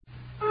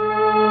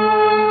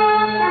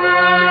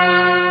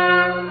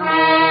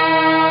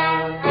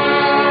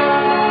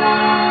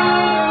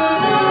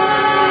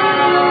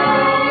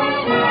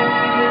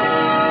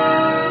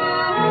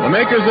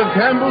makers of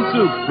Campbell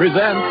Soup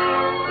present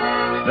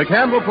The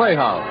Campbell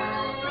Playhouse.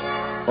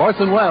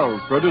 Orson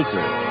Welles, producer.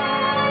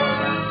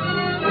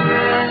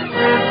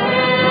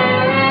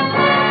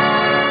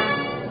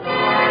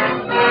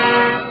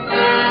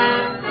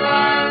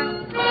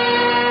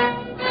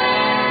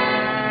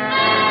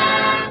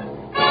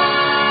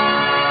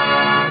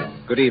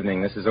 Good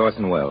evening, this is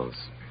Orson Welles.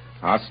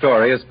 Our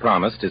story, as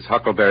promised, is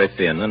Huckleberry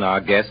Finn, and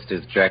our guest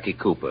is Jackie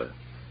Cooper.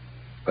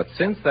 But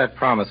since that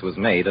promise was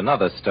made,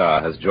 another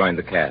star has joined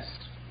the cast.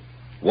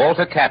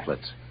 Walter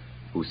Catlett,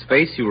 whose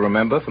face you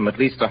remember from at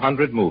least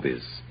 100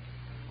 movies,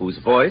 whose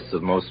voice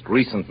of most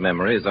recent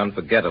memory is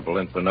unforgettable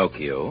in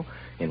Pinocchio,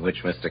 in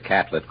which Mr.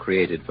 Catlett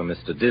created for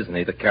Mr.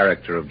 Disney the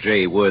character of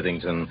J.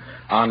 Worthington,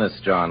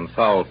 Honest John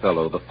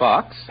Foulfellow the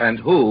Fox, and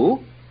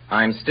who,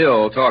 I'm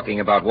still talking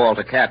about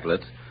Walter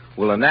Catlett,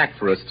 will enact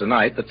for us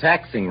tonight the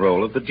taxing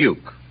role of the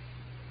Duke.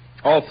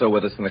 Also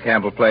with us in the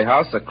Campbell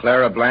Playhouse are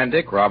Clara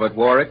Blandick, Robert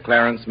Warwick,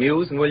 Clarence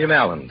Muse, and William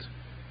Alland.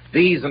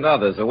 These and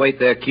others await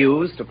their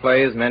cues to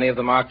play as many of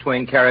the Mark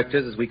Twain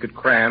characters as we could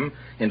cram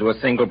into a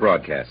single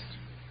broadcast.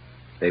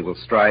 They will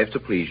strive to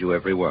please you,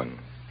 every one.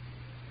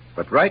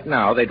 But right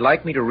now, they'd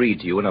like me to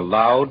read to you in a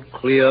loud,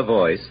 clear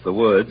voice the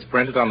words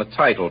printed on the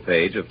title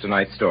page of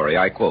tonight's story.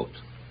 I quote,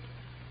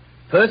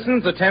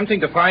 "Persons attempting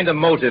to find a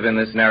motive in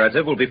this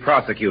narrative will be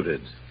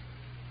prosecuted.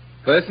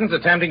 Persons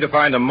attempting to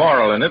find a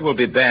moral in it will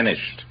be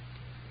banished.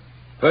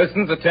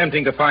 Persons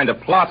attempting to find a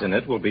plot in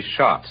it will be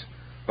shot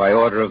by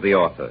order of the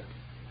author."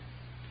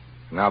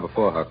 Now,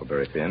 before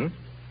Huckleberry Finn,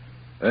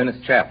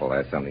 Ernest Chappell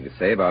has something to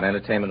say about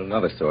entertainment of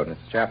another sort.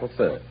 Mr. Chappell,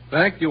 sir.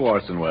 Thank you,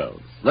 Orson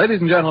Welles. Ladies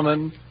and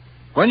gentlemen,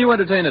 when you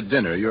entertain at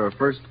dinner, your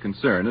first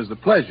concern is the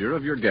pleasure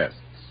of your guests.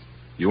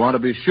 You want to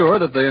be sure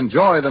that they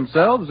enjoy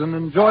themselves and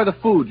enjoy the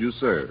food you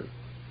serve.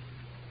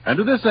 And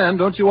to this end,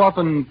 don't you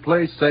often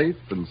play safe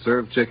and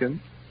serve chicken?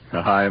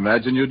 I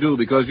imagine you do,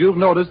 because you've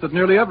noticed that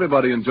nearly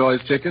everybody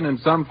enjoys chicken in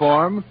some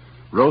form,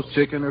 roast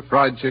chicken or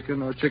fried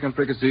chicken or chicken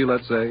fricassee,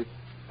 let's say,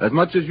 as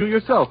much as you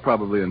yourself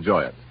probably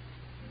enjoy it.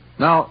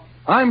 Now,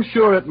 I'm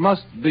sure it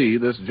must be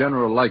this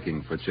general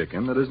liking for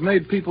chicken that has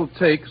made people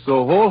take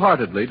so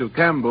wholeheartedly to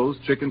Campbell's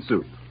chicken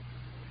soup.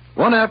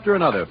 One after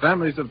another,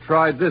 families have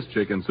tried this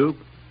chicken soup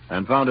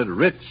and found it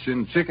rich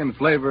in chicken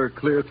flavor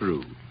clear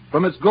through,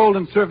 from its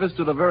golden surface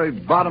to the very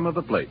bottom of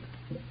the plate.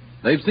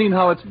 They've seen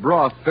how its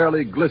broth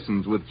fairly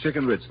glistens with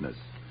chicken richness,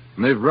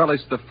 and they've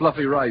relished the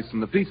fluffy rice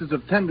and the pieces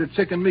of tender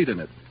chicken meat in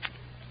it.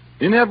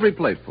 In every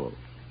plateful,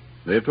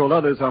 they've told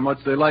others how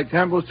much they like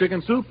Campbell's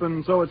chicken soup,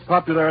 and so its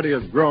popularity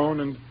has grown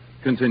and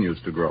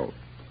continues to grow.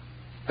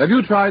 Have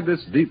you tried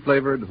this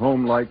deep-flavored,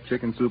 home-like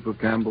chicken soup of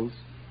Campbell's?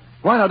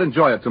 Why not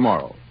enjoy it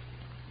tomorrow?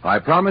 I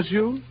promise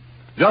you,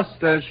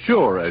 just as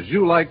sure as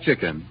you like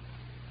chicken,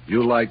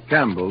 you like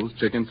Campbell's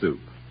chicken soup.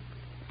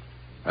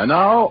 And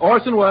now,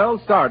 Orson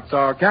Welles starts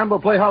our Campbell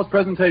Playhouse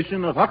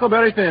presentation of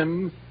Huckleberry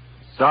Finn,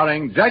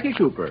 starring Jackie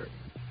Cooper.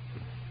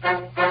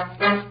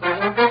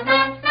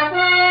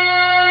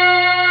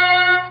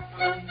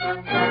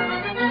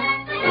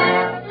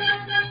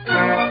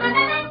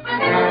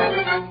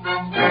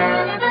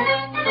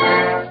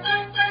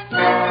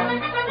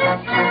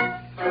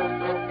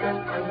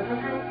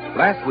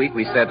 Last week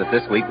we said that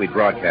this week we'd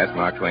broadcast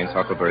Mark Twain's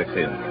Huckleberry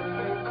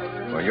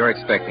Finn. Well, you're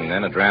expecting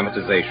then a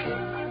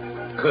dramatization.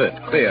 Good,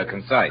 clear,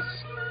 concise.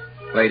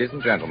 Ladies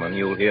and gentlemen,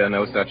 you'll hear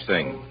no such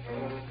thing.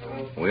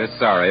 We're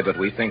sorry, but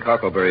we think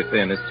Huckleberry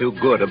Finn is too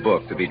good a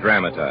book to be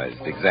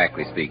dramatized,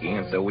 exactly speaking,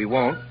 and so we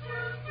won't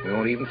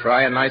even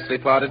try a nicely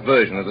plotted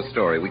version of the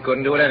story. We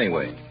couldn't do it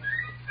anyway.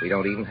 We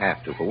don't even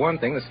have to. For one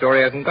thing, the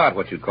story hasn't got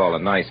what you'd call a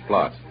nice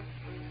plot.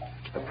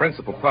 The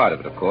principal part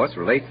of it, of course,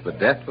 relates to the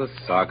deathless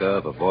saga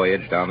of a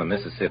voyage down the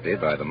Mississippi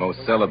by the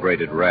most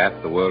celebrated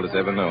raft the world has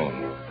ever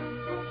known.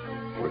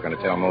 We're going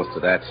to tell most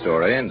of that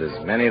story and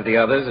as many of the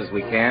others as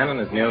we can and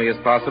as nearly as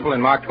possible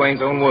in Mark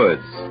Twain's own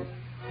words.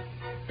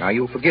 Now,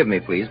 you'll forgive me,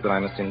 please, but I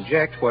must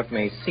inject what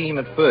may seem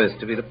at first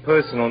to be the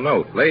personal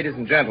note. Ladies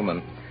and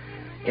gentlemen,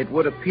 it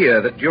would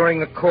appear that during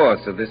the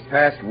course of this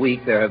past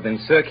week there have been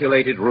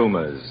circulated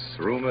rumors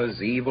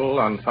evil,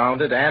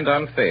 unfounded, and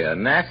unfair,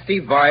 nasty,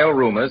 vile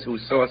rumors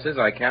whose sources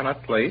I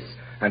cannot place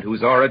and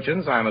whose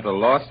origins I'm at a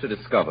loss to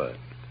discover.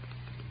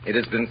 It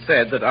has been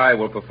said that I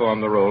will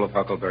perform the role of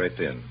Huckleberry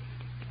Finn.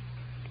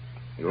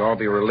 You'll all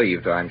be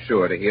relieved, I'm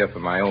sure, to hear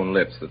from my own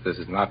lips that this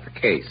is not the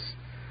case.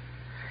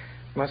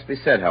 It must be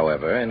said,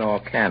 however, in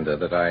all candor,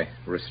 that I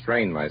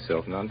restrained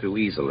myself none too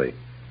easily.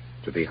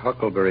 To be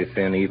Huckleberry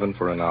Finn even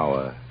for an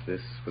hour,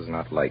 this was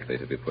not likely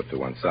to be put to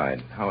one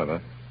side.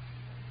 However,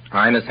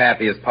 I'm as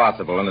happy as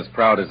possible and as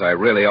proud as I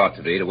really ought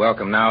to be to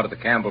welcome now to the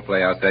Campbell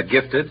Playhouse that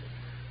gifted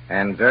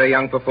and very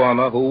young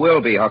performer who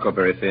will be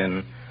Huckleberry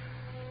Finn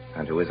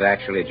and who is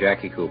actually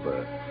Jackie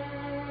Cooper.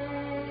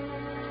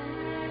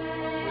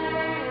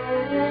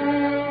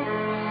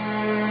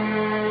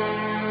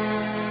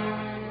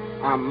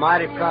 I'm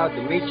mighty proud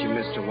to meet you,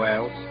 Mr.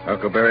 Welles.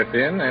 Huckleberry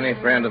Finn, any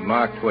friend of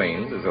Mark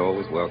Twain's, is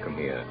always welcome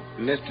here.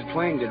 Mr.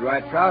 Twain did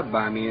right proud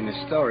by me in his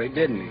story,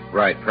 didn't he?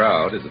 Right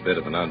proud is a bit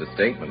of an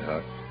understatement,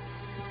 Huck.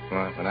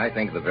 Well, when I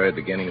think of the very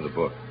beginning of the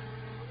book,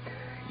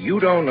 You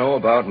don't know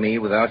about me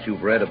without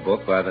you've read a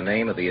book by the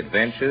name of The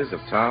Adventures of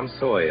Tom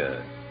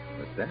Sawyer.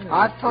 But that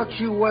I thought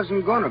you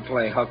wasn't going to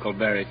play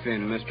Huckleberry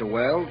Finn, Mr.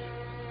 Wells.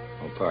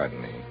 Oh,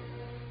 pardon me.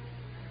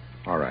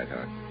 All right,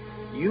 Huck.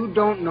 You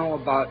don't know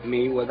about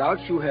me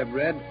without you have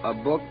read a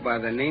book by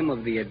the name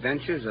of The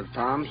Adventures of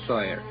Tom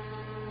Sawyer.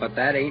 But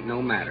that ain't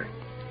no matter.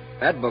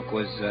 That book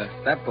was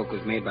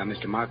made by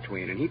Mr. Mark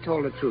Twain, and he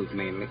told the truth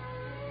mainly.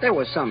 There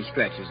was some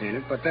stretches in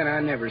it, but then I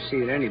never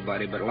seen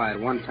anybody but lied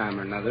one time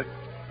or another,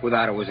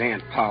 without it was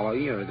Aunt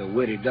Polly or the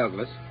Witty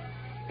Douglas.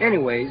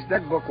 Anyways,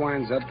 that book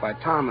winds up by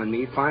Tom and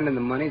me finding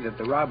the money that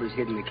the robbers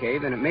hid in the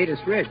cave, and it made us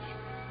rich.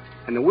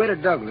 And the Widow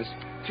Douglas,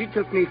 she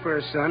took me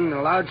for her son and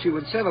allowed she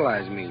would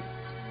civilize me.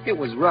 It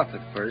was rough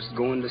at first,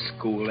 going to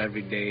school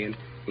every day and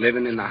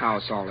living in the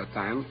house all the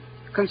time,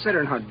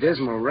 considering how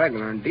dismal,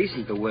 regular, and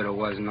decent the widow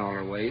was in all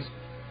her ways.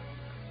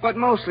 But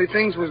mostly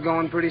things was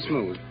going pretty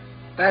smooth.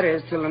 That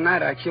is, till the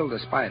night I killed a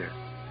spider.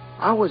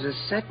 I was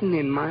a-setting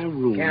in my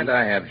room. Can't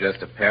I have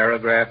just a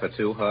paragraph or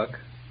two, Huck?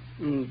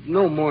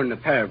 No more than a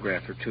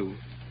paragraph or two.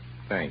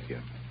 Thank you.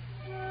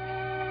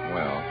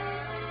 Well,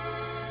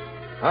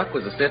 Huck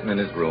was a-sitting in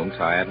his room,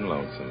 tired and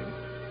lonesome,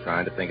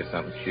 trying to think of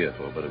something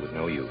cheerful, but it was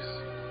no use.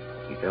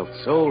 He felt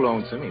so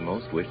lonesome he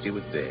most wished he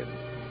was dead.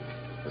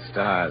 The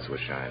stars were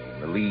shining,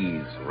 the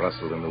leaves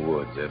rustled in the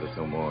woods ever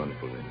so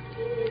mournfully.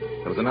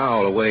 There was an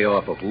owl away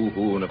off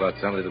hoo-hooing about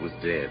somebody that was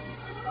dead.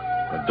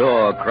 A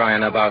dog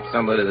crying about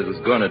somebody that was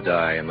gonna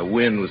die, and the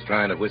wind was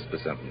trying to whisper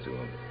something to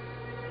him.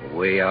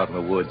 Way out in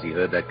the woods, he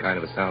heard that kind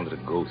of a sound that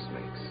a ghost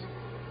makes.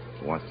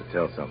 He wants to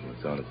tell something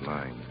that's on his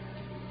mind.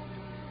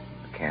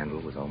 The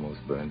candle was almost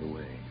burned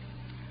away.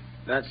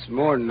 That's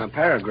more than a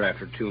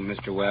paragraph or two,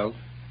 Mr. Wells.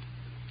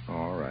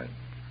 All right.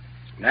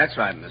 That's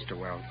right, Mr.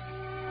 Wells.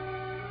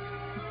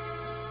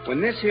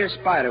 When this here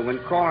spider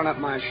went crawling up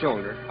my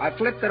shoulder, I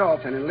flipped it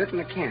off and lit in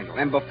a candle.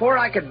 And before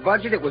I could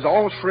budge it, it was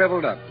all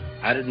shriveled up.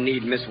 I didn't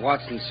need Miss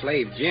Watson's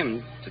slave,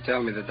 Jim, to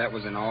tell me that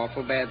was an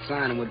awful bad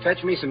sign and would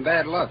fetch me some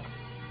bad luck.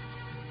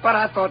 But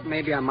I thought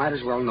maybe I might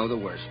as well know the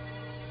worst.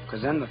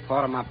 Because then the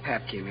thought of my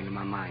pap came into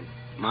my mind.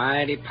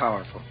 Mighty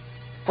powerful.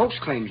 Folks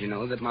claimed, you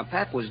know, that my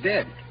pap was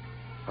dead.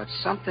 But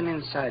something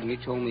inside me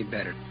told me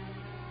better.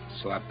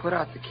 So I put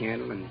out the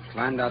candle and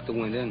climbed out the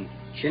window and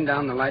shinned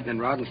down the lightning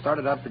rod and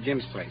started out for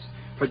Jim's place.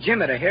 For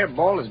Jim had a hair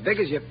ball as big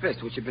as your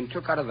fist, which had been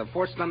took out of the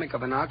forestomach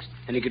of an ox,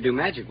 and he could do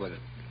magic with it.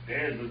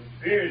 There's a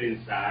spirit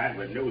inside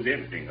that knows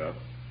everything, Huck.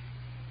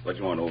 What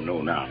you want to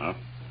know now, huh?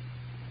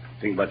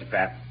 Think about your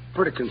pap?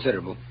 Pretty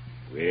considerable.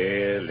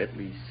 Well, let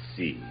me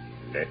see.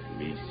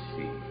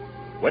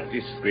 What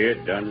this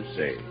spirit done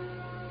say?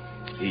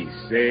 He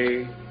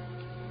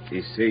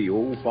say your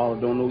old father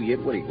don't know yet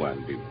what he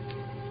going to do.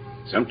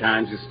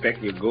 Sometimes he expect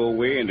he'll go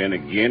away, and then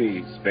again he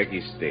expect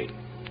he'll stay.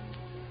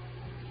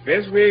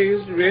 Best way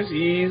is to rest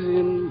easy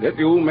and let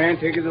the old man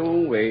take his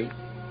own way.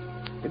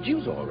 But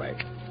you's all right.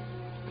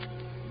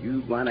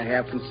 You're going to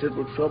have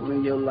considerable trouble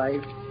in your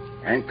life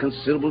and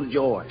considerable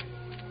joy.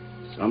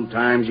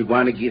 Sometimes you're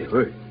going to get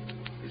hurt.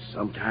 And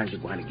sometimes you're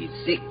going to get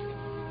sick.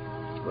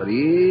 But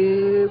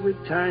every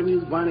time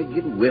you're going to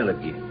get well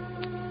again.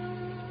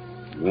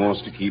 You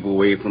wants to keep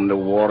away from the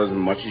water as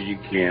much as you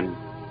can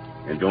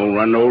and don't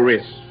run no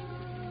risk.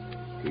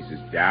 This is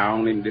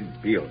down in the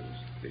bills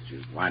that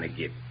you're going to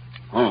get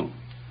hung.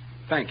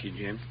 Thank you,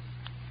 Jim.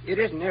 It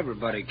isn't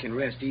everybody can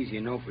rest easy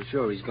and know for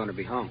sure he's going to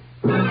be hung.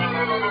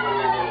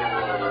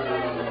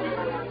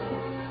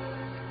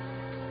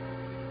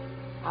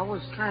 I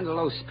was kind of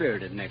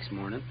low-spirited next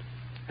morning,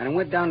 and I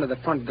went down to the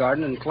front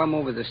garden and clumb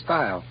over the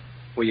stile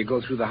where you go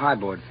through the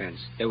high-board fence.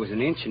 There was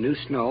an inch of new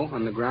snow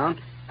on the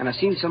ground, and I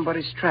seen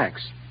somebody's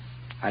tracks.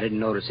 I didn't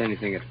notice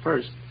anything at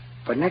first,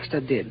 but next I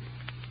did.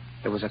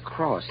 There was a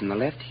cross in the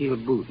left-heel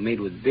boot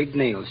made with big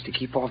nails to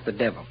keep off the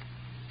devil.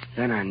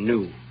 Then I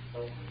knew.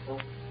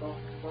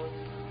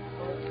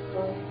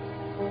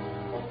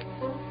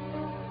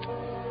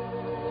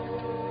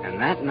 And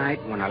that night,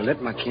 when I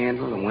lit my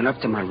candle and went up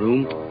to my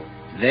room,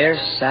 there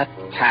sat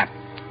Pap,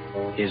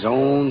 his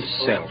own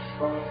self.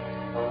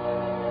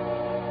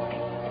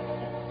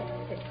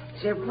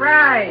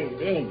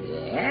 Surprised, ain't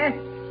you, huh?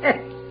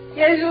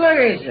 Just look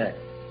at you.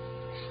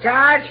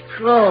 Starched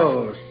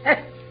clothes.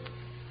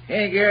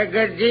 Think you're a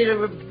good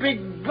deal of a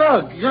big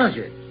bug, don't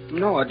you?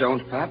 No, I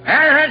don't, Pap.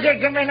 Has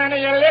it come in under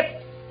your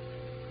lip?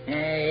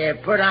 You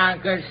put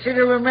on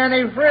considerable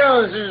many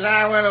frills as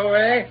I went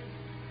away.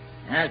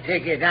 I'll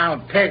take you down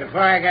a peg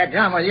before I got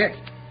done with you.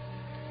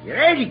 You're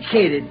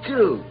educated,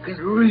 too. Can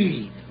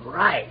read and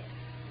write.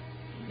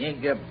 You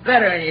think you're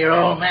better than your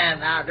old man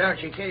now, don't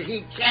you? Because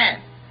he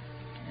can't.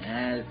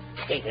 I'll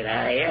take it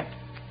out of you.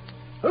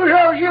 Who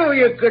told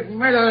you could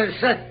meddle in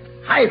such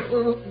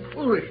highfalutin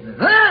foolishness,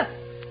 huh?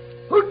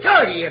 Who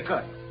told you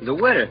could? The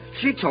widow.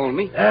 She told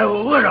me.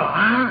 The widow,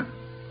 huh?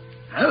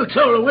 Who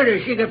told the widow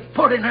she could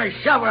put in her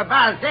shovel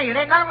about a thing? It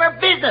ain't none of her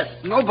business.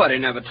 Nobody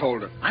never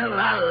told her. Well,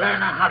 I'll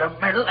learn her how to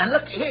meddle. And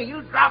look here,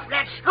 you drop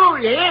that school,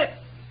 you hear?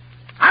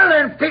 I'll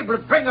learn people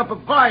to bring up a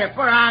boy to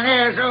put on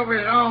airs over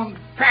his own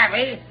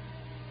pappy.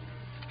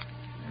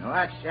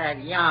 What's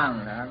that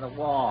yonder on the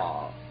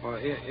wall? Well,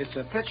 it's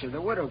a picture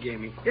the widow gave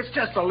me. It's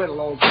just a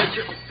little old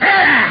picture.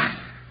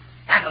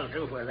 That'll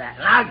do for that.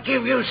 And I'll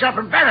give you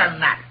something better than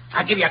that.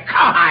 I'll give you a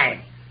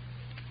cowhide.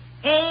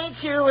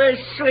 Ain't you a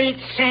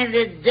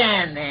sweet-scented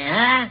dandy,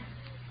 huh?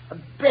 A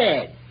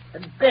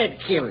bed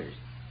killers,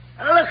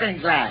 a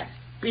looking glass,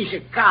 piece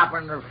of copper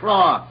on the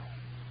floor.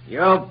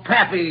 Your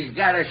pappy's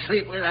got to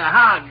sleep with the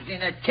hogs in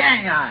the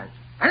tan yard.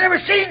 I never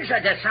seen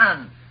such a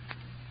son.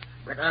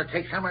 But I'll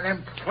take some of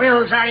them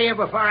thrills out of you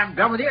before I'm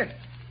done with you.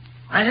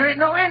 And there ain't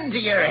no end to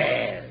your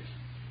hairs.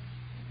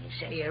 You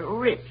say you're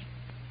rich.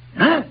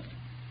 Huh?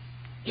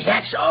 Is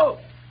that so?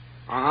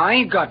 I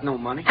ain't got no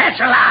money. That's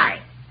a lie.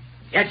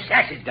 Judge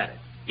Sassy's got it.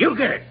 You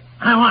get it.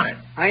 I want it.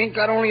 I ain't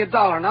got only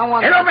 $1, and I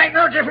want It don't make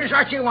no difference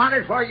what you want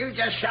it for. You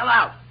just sell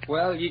out.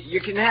 Well, you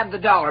can have the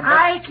 $1, but...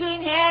 I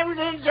can have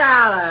the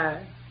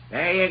 $1.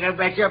 There you can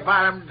bet your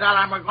bottom dollar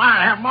I'm going to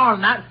have more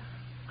than that.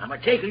 I'm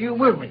taking you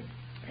with me.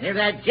 And if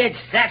that Judge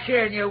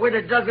Thatcher and your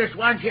widow Douglas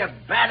wants you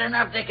bad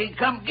enough, they can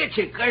come get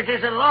you, because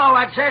there's a law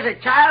that says a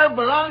child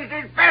belongs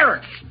to his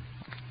parents.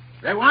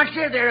 If they want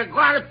you, they're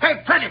going to pay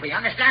plenty for you.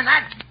 Understand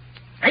that?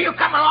 Now, you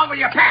come along with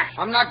your Pep.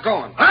 I'm not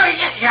going. Oh,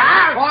 yes, you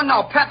are. Oh,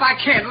 no, Pep, I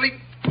can't leave.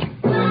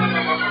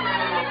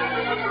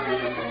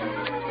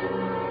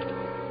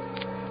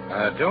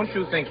 Don't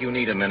you think you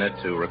need a minute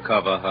to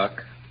recover,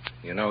 Huck?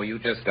 You know, you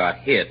just got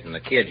hit, and the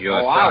kid your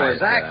size... I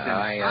was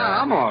acting.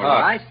 I'm all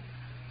right.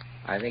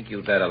 I think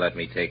you'd better let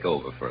me take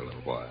over for a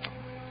little while.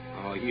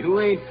 Oh, you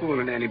ain't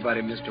fooling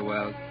anybody, Mr.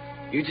 Wells.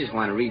 You just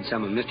want to read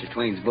some of Mr.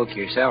 Twain's book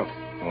yourself.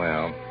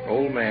 Well,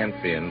 old man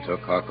Finn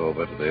took Huck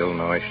over to the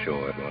Illinois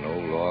shore to an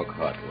old log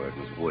hut where it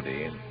was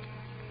woody, and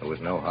there was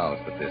no house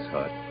but this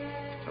hut.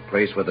 A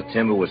place where the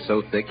timber was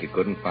so thick you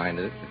couldn't find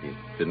it if you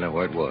didn't know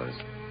where it was.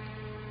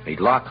 He'd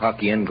lock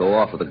Huck in, go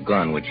off with a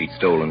gun which he'd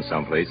stolen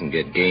someplace, and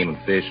get game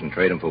and fish and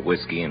trade 'em for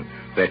whiskey and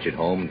fetch it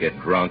home and get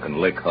drunk and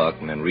lick Huck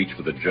and then reach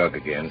for the jug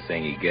again,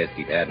 saying he guessed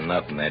he'd had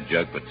enough in that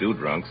jug for 2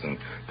 drunks and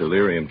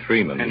delirium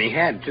tremens. And he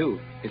had, too.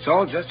 It's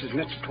all just as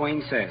Mr.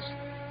 Twain says.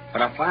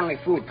 But I finally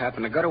fooled Pap,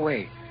 and I got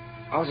away.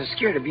 I was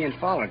scared of being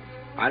followed.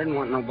 I didn't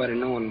want nobody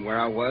knowing where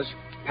I was.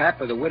 Pap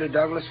or the widow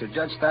Douglas or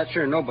Judge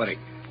Thatcher or nobody.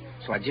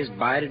 So I just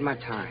bided my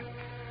time.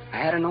 I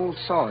had an old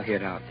saw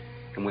hid out.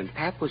 And when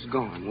Pap was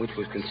gone, which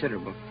was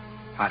considerable,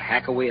 I'd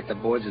hack away at the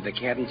boards of the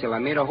cabin till I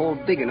made a hole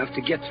big enough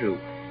to get through.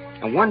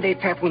 And one day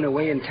Pap went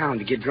away in town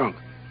to get drunk.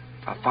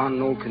 I found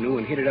an old canoe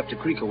and hid it up the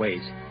creek a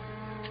ways.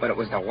 But it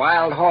was the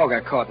wild hog I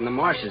caught in the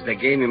marshes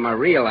that gave me my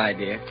real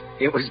idea.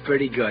 It was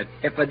pretty good,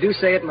 if I do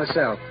say it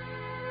myself.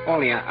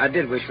 Only I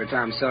did wish for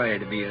Tom Sawyer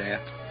to be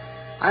there.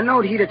 I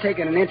knowed he'd have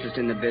taken an interest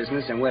in the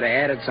business and would have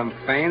added some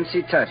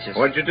fancy touches.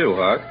 What'd you do,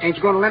 Huck? Ain't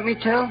you going to let me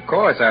tell? Of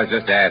course, I was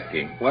just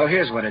asking. Well,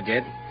 here's what I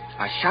did.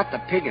 I shot the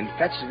pig and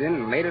fetched it in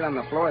and laid it on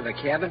the floor of the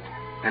cabin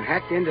and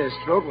hacked into his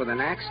throat with an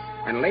axe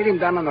and laid him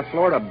down on the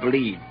floor to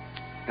bleed.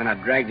 Then I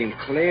dragged him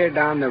clear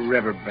down the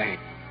river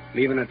bank,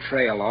 leaving a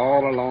trail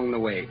all along the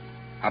way.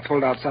 I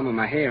pulled out some of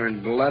my hair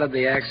and blooded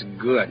the axe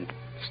good,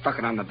 stuck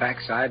it on the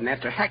backside, and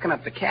after hacking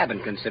up the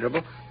cabin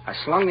considerable, I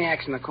slung the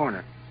axe in the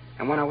corner.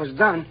 And when I was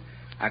done,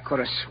 I could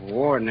have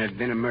sworn there'd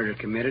been a murder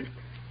committed,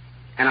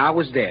 and I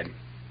was dead.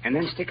 And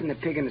then sticking the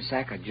pig in the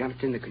sack, I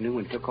jumped in the canoe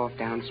and took off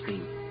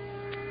downstream.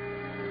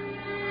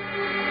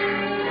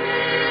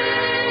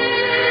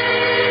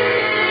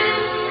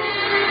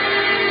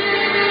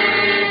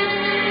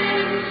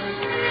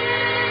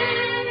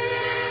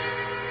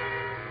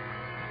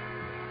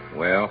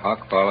 Well,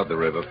 Huck followed the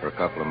river for a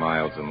couple of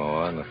miles or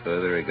more, and the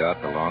further he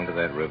got, the longer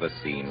that river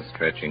seemed,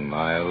 stretching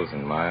miles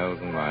and miles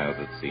and miles,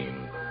 it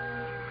seemed.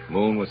 The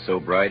moon was so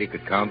bright he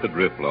could count the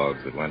drift logs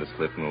that went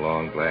a-slipping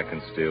along black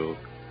and still,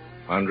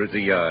 hundreds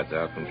of yards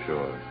out from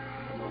shore.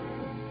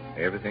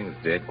 Everything was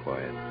dead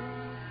quiet,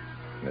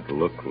 and it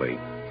looked late.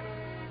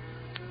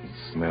 It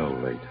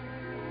smelled late.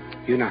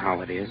 You know how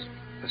it is.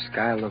 The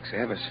sky looks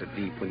ever so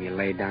deep when you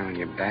lay down on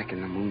your back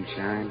in the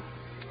moonshine.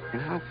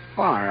 And how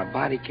far a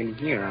body can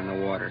hear on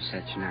the water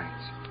such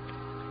nights.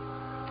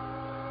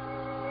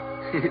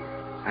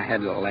 I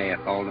had to lay it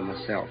all to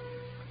myself,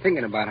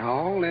 thinking about how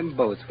all them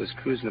boats was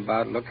cruising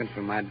about looking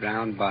for my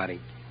drowned body,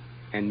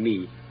 and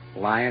me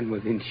lying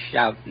within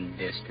shouting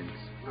distance.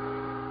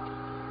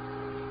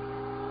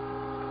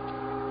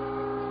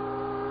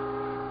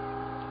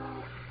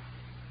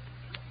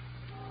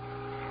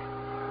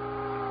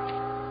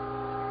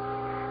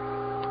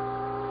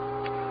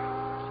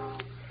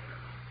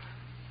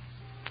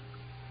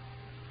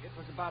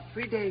 About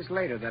 3 days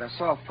later that I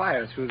saw a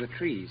fire through the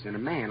trees and a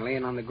man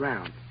laying on the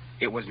ground.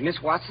 It was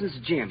Miss Watson's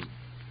Jim.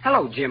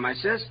 Hello, Jim, I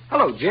says.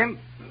 Hello, Jim.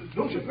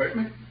 Don't you hurt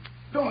me.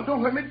 Don't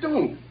hurt me,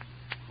 don't.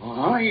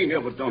 I ain't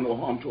ever done no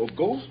harm to a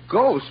ghost.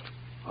 Ghost?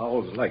 I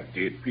always like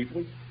dead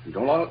people and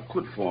don't lot of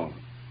quit for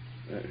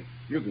them.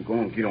 You can go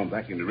and get on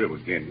back in the river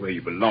again where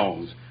you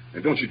belongs.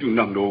 And don't you do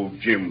nothing to old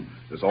Jim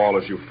that's all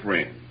as your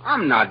friend.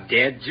 I'm not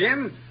dead,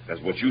 Jim.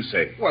 That's what you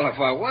say. Well, if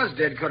I was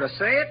dead, could I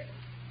say it?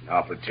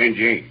 I'll pretend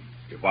you ain't.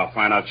 If I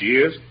find out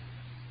you is,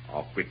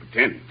 I'll quit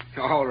pretending.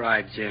 All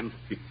right, Jim.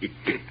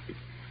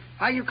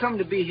 How you come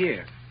to be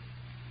here?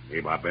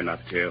 Abe, I better not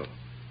tell.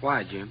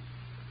 Why, Jim?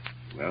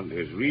 Well,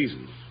 there's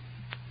reasons.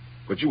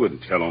 But you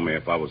wouldn't tell on me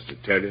if I was to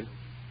tell you.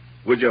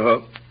 Would you,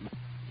 Huck?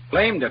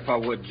 Blamed if I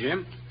would,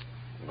 Jim.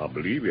 Well, I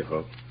believe you,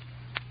 Huck.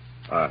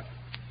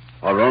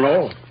 I'll run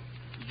off.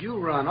 You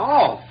run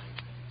off?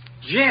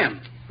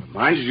 Jim.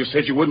 Mind you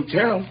said you wouldn't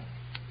tell.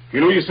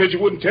 You said you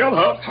wouldn't tell,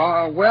 Huck.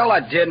 Well, I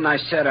did, and I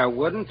said I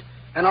wouldn't.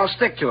 And I'll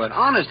stick to it.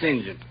 Honest,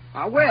 Injun.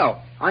 I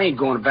will. I ain't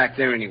going back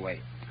there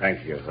anyway.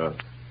 Thank you, Huck.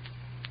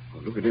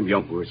 Well, look at them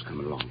young birds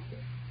coming along.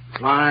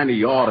 Flying a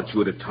yard or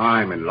two at a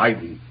time and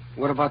lightning.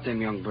 What about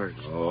them young birds?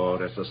 Oh,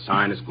 that's a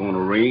sign it's going to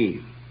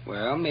rain.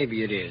 Well,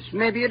 maybe it is.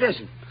 Maybe it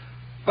isn't.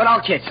 But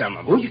I'll catch some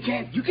of them. Oh, you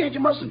can't. You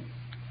mustn't.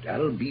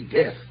 That'll be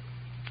death.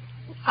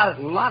 A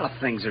lot of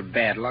things are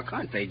bad luck,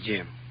 aren't they,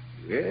 Jim?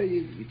 Yeah,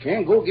 you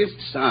can't go against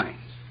the signs.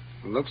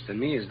 It looks to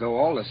me as though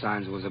all the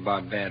signs was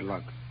about bad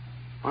luck.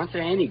 Aren't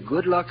there any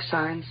good luck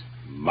signs?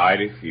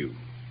 Mighty few.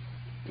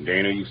 And they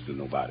ain't no use to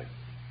nobody.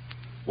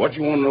 What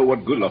you want to know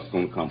what good luck's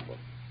going to come from?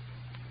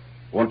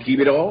 Want to keep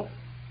it all?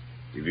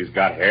 If it's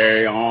got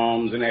hairy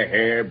arms and a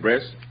hairy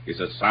breast, it's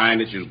a sign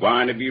that you're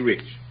going to be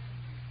rich.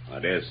 Now,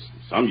 there's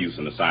some use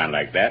in a sign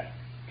like that,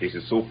 in case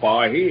it's so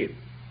far ahead.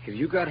 Have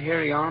you got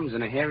hairy arms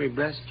and a hairy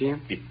breast,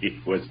 Jim?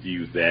 What's the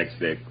use to ask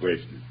that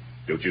question?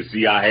 Don't you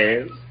see our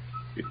hairs?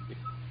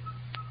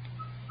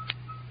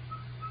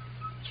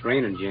 It's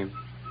raining, Jim.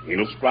 Ain't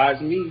no surprise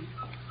to me.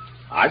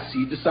 I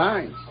see the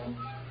signs.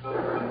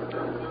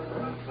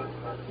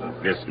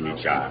 Listen to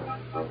me, child.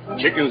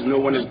 Chickens know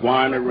when it's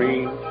going to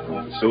rain,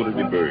 so do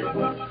the birds.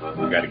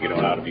 We got to get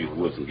on out of these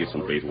woods and get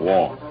someplace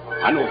warm.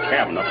 I know a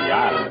cabin up the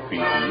island for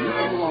you.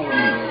 Come along with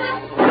me.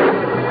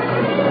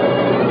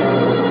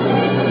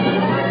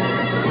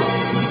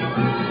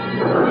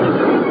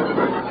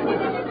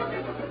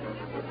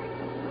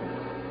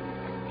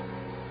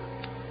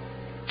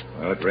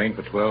 Well, it rained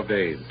for 12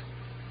 days.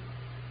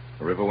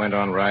 The river went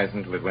on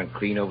rising till it went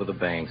clean over the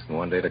banks, and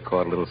one day they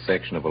caught a little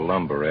section of a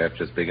lumber raft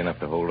just big enough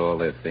to hold all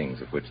their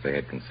things, of which they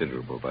had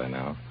considerable by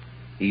now.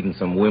 Even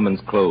some women's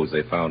clothes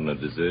they found in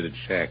a deserted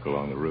shack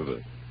along the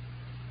river.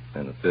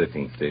 Then the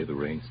 13th day, the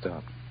rain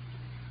stopped.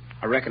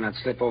 I reckon I'd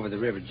slip over the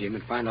river, Jim,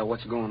 and find out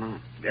what's going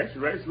on. That's a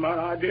very smart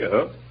idea,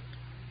 Huck.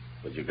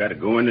 But you got to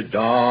go in the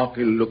dark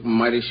and look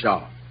mighty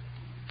sharp.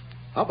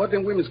 How about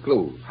them women's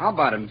clothes? How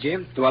about 'em,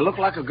 Jim? Do I look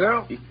like a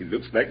girl? It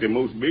looks like they're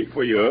most made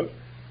for you, Huck.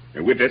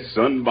 And with that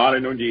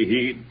sunbonnet on your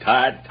head,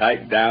 tied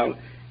tight down,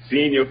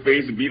 seeing your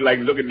face would be like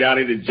looking down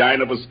at the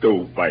giant of a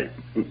stovepipe.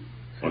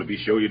 Want to be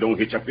sure you don't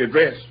hitch up your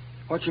dress.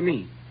 What you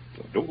mean?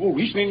 Don't go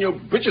reaching in your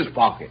breeches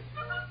pocket.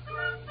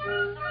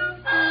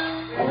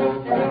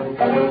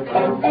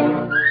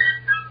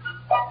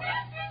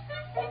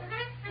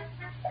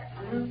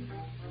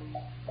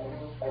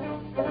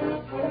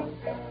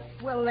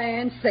 Well,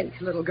 land sakes,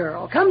 little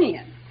girl, come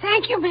in.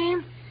 Thank you,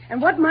 ma'am. And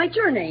what might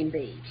your name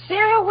be?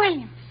 Sarah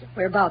Williams.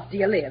 Whereabouts do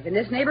you live? In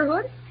this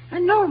neighborhood?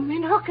 No, I'm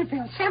in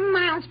Hookerville, 7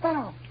 miles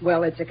below.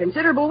 Well, it's a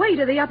considerable way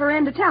to the upper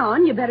end of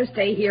town. You better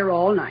stay here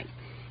all night.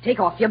 Take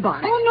off your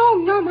bonnet.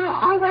 Oh, no, Ma.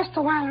 I'll rest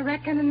a while, I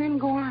reckon, and then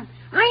go on.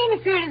 I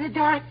ain't afraid of the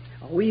dark.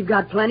 Oh, we've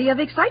got plenty of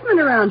excitement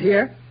around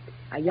here.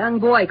 A young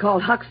boy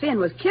called Huck Finn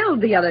was killed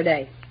the other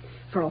day.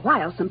 For a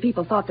while, some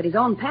people thought that his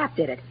own pap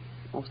did it.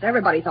 Most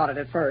everybody thought it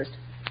at first.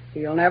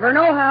 You'll never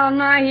know how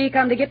nigh he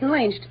come to getting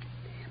lynched.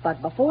 But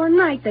before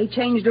night, they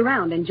changed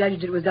around and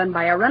judged it was done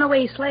by a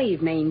runaway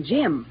slave named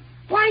Jim.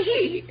 Why,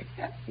 he...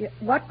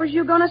 What was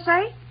you going to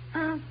say?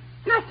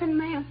 Nothing,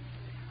 ma'am.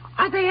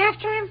 Are they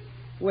after him?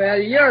 Well,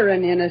 you're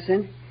an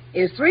innocent.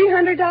 Is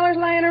 $300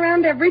 lying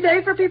around every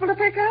day for people to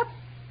pick up?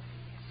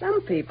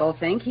 Some people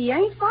think he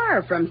ain't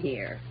far from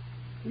here.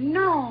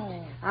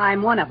 No.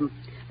 I'm one of them,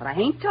 but I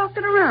ain't talked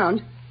it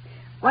around.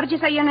 What did you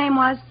say your name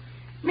was?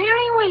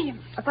 Mary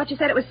Williams. I thought you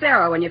said it was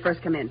Sarah when you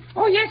first come in.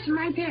 Oh, yes, ma'am,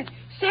 I did.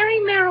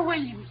 Sarah Mary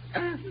Williams.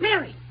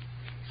 Mary.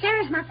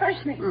 Sarah's my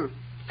first name.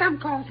 Some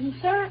calls me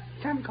Sarah,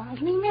 some calls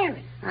me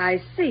Mary.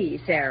 I see,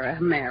 Sarah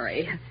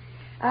Mary.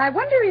 I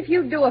wonder if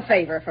you'd do a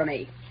favor for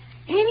me.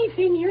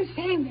 Anything you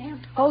say,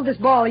 ma'am. Hold this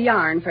ball of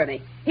yarn for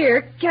me.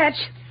 Here, catch.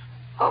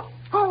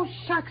 Oh,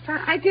 shucks.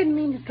 I didn't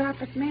mean to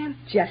drop it, ma'am.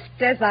 Just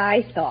as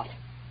I thought.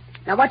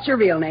 Now, what's your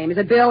real name? Is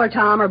it Bill or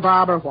Tom or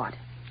Bob or what?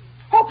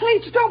 Oh,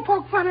 please, don't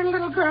poke fun at a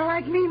little girl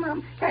like me,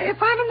 Mom.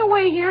 If I'm in the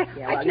way here...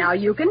 Yeah, well, now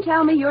you can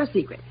tell me your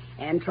secret.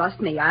 And trust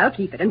me, I'll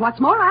keep it. And what's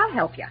more, I'll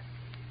help you.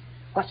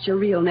 What's your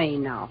real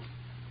name now?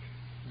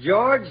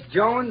 George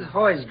Jones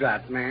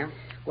Hoysdrat, ma'am.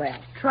 Well,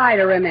 try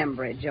to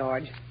remember it,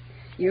 George.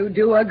 You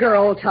do a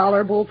girl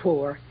tolerable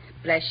poor.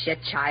 Bless you,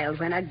 child.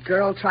 When a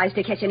girl tries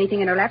to catch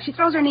anything in her lap, she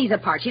throws her knees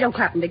apart. She don't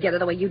clap them together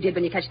the way you did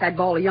when you catch that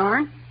ball of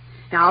yarn.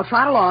 Now,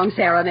 trot along,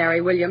 Sarah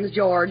Mary Williams,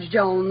 George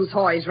Jones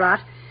Hoysdrat.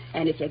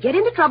 And if you get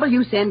into trouble,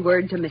 you send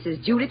word to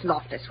Mrs. Judith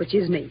Loftus, which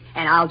is me.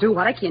 And I'll do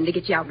what I can to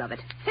get you out of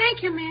it.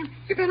 Thank you, ma'am.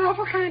 You've been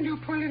awful kind to a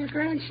poor little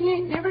girl, and she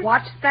ain't never...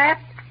 What's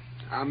that?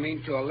 I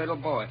mean to a little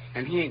boy,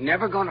 and he ain't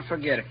never going to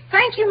forget it.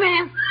 Thank you,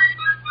 ma'am.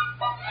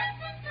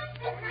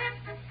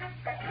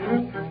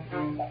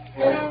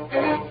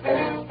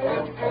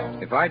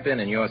 It If I'd been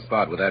in your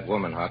spot with that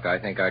woman, Huck, I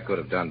think I could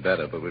have done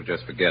better, but we'll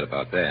just forget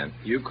about that.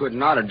 You could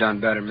not have done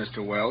better,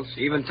 Mr. Wells.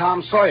 Even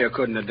Tom Sawyer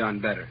couldn't have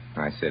done better.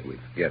 I said we'd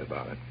forget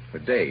about it. For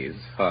days,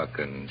 Huck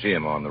and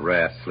Jim on the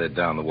raft slid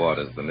down the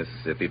waters of the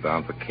Mississippi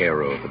bound for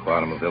Cairo at the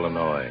bottom of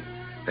Illinois.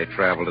 They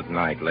traveled at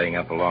night, laying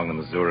up along the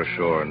Missouri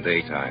shore in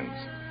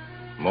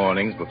daytimes.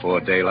 Mornings before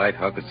daylight,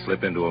 Huck would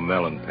slip into a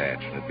melon patch,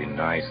 and it'd be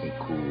nice and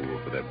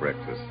cool for their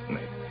breakfast. And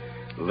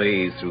they'd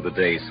laze through the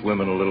day,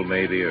 swimming a little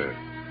May the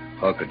earth.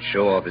 Huck would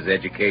show off his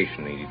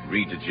education. He'd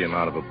read to Jim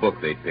out of a book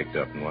they'd picked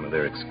up in one of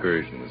their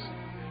excursions.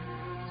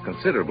 It's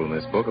considerable in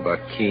this book about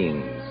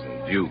kings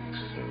and dukes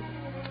and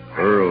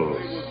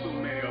earls.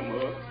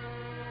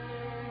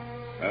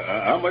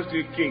 How much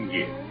do the king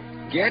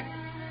get? Get?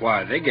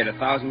 Why, they get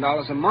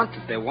 $1,000 a month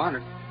if they want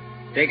it.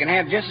 They can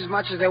have just as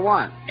much as they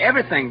want.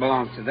 Everything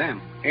belongs to them.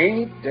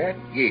 Ain't that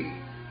gay?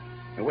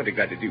 Now, what they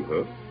got to do,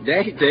 Huck?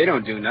 They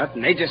don't do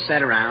nothing. They just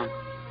sit around.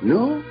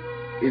 No?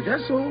 Is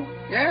that so?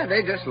 Yeah,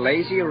 they just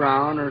lazy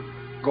around or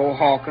go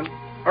hawking.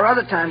 Or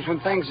other times when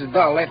things are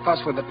dull, they fuss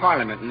with the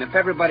Parliament. And if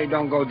everybody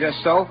don't go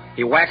just so,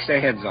 he whacks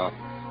their heads off.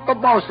 But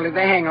mostly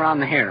they hang around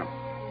the harem.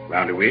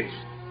 Round the which?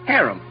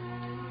 Harem.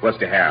 What's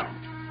the harem?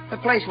 The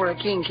place where a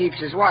king keeps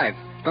his wife.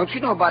 Don't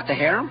you know about the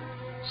harem?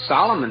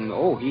 Solomon,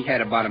 he had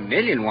about 1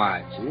 million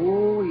wives.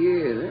 Oh,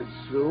 yeah,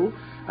 that's so.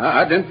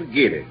 I didn't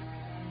forget it.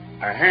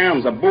 A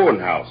harem's a boarding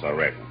house, I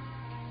reckon.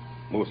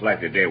 Most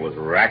likely there was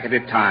rackety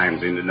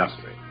times in the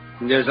nursery.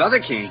 And there's other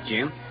kings,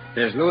 Jim.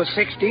 There's Louis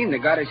XVI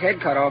that got his head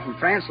cut off in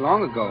France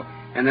long ago.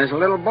 And there's a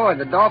little boy,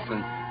 the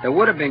Dauphin, that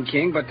would have been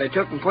king, but they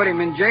took and put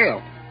him in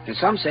jail. And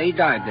some say he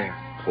died there.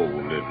 Poor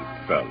little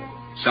fellow.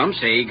 Some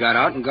say he got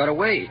out and got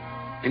away.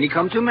 And he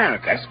come to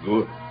America. That's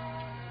good.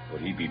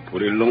 But he be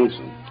pretty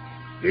lonesome.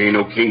 There ain't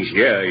no kings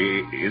here,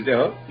 is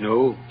there, Huck?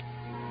 No.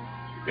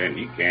 Then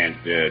he can't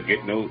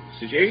get no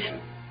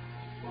situation.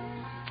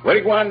 What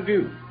he going to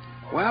do?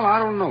 Well, I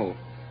don't know.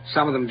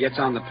 Some of them gets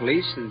on the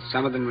police, and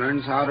some of them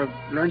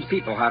learns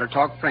people how to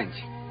talk French.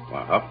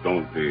 Well, Huck,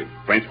 don't the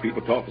French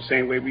people talk the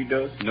same way we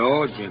does?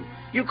 No, Jim.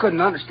 You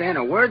couldn't understand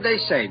a word they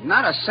say.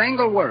 Not a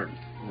single word.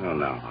 Well,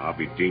 now, I'll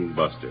be ding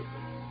busted.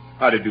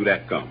 How did do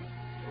that come?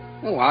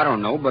 Oh, I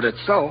don't know, but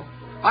it's so.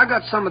 I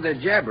got some of their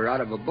jabber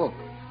out of a book.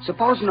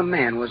 Supposing a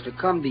man was to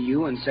come to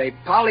you and say,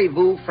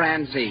 Parlez-vous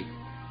français,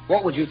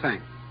 what would you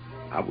think?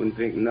 I wouldn't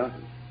think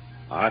nothing.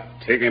 I'd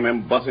take him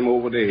and bust him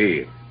over the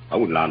head. I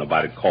wouldn't allow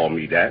nobody to call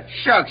me that.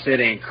 Shucks, it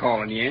ain't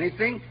calling you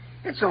anything.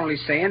 It's only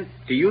saying,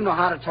 do you know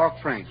how to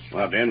talk French?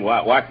 Well, then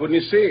why couldn't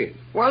he say it?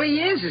 Well, he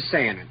is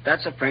saying it.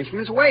 That's a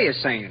Frenchman's way of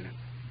saying it.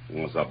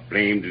 Well, it's a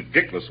blamed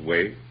ridiculous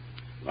way.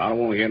 I don't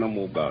want to hear no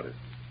more about it.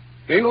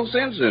 Ain't no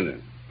sense in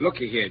it.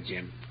 Looky here,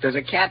 Jim. Does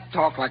a cat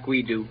talk like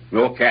we do?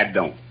 No, cat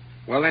don't.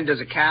 Well, then, does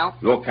a cow?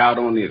 No, cow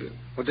don't either.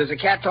 Well, does a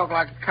cat talk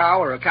like a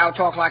cow or a cow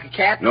talk like a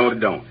cat? No, they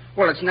don't.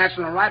 Well, it's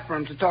natural and right for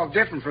them to talk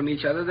different from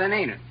each other, then,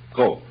 ain't it?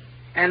 Go.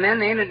 And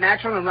then ain't it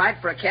natural and right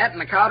for a cat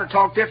and a cow to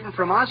talk different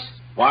from us?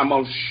 Why,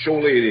 most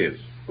surely it is.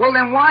 Well,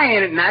 then why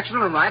ain't it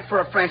natural and right for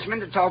a Frenchman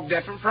to talk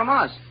different from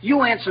us?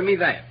 You answer me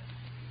that.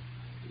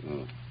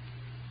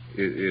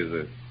 Is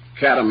a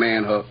cat a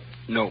man, Huck?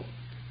 No.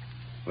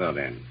 Well,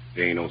 then,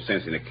 there ain't no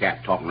sense in a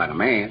cat talking like a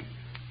man.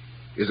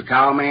 Is a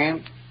cow a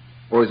man?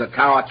 Or is a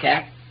cow a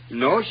cat?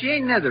 No, she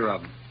ain't neither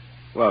of them.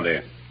 Well,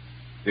 then,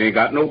 they ain't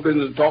got no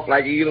business to talk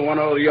like either one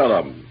or the other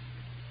of them.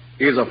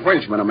 Is a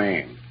Frenchman a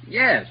man?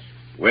 Yes.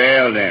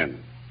 Well,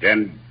 then,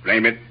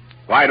 blame it,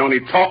 why don't he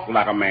talk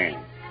like a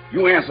man?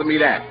 You answer me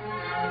that.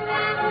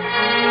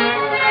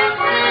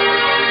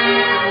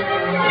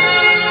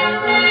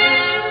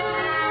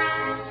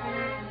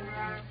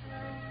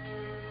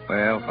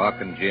 Well,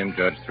 Huck and Jim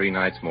judged 3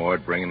 nights more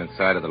at bringing in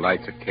sight of the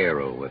lights of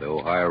Cairo, where the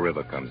Ohio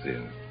River comes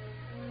in.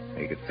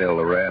 They could sail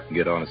the raft and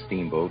get on a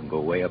steamboat and go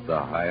way up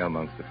the Ohio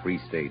amongst the free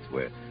states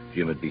where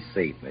Jim would be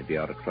safe and they'd be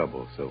out of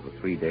trouble. So for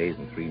 3 days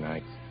and 3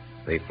 nights,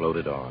 they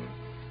floated on.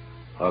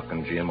 Huck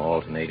and Jim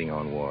alternating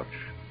on watch.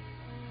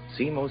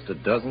 Seen most a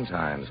dozen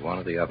times, one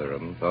or the other of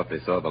them thought they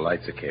saw the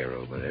lights of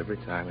Cairo, but every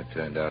time it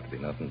turned out to be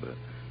nothing but a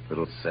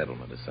little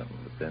settlement or something.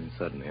 But then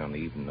suddenly, on the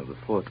evening of the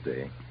 4th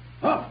day...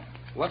 Huh?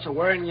 What's a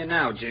worrying you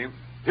now, Jim?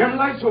 Them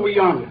lights over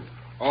yonder.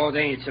 Oh,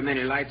 there ain't so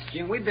many lights,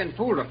 Jim. We've been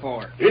fooled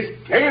before.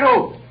 It's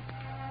Cairo.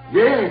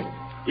 Yeah,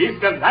 it's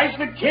the lights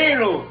of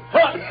Cairo.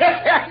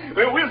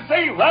 Well, we're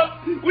safe,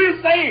 huh?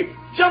 We're safe.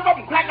 Jump up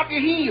and crack up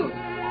your heels.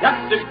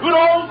 That's the good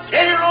old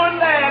Cairo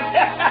land.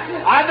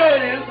 I know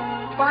it is.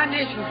 Fine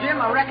nation,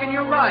 Jim. I reckon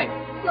you're right.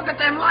 Look at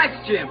them lights,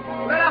 Jim.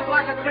 Lit up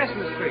like a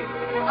Christmas tree.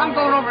 I'm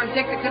going over and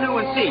take the canoe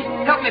and see.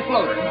 Help me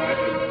float her.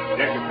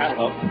 There's your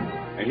paddle up.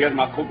 And here's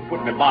my coat to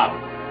put in the bottom.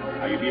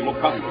 Now you'll be more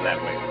comfortable that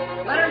way.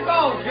 Let her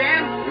go,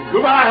 Jim.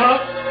 Goodbye,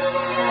 Huck.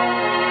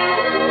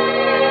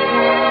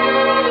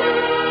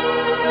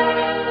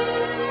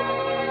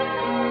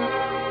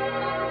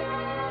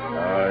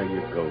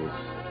 Here goes.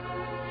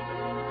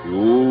 The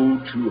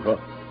old true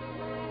Huck.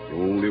 The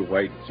only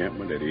white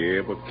gentleman that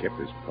ever kept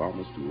his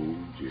promise to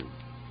old Jim.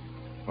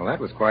 Well, that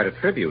was quite a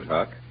tribute,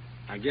 Huck.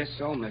 I guess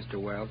so,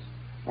 Mr. Wells.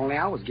 Only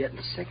I was getting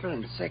sicker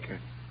and sicker.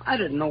 I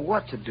didn't know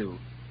what to do.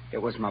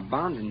 It was my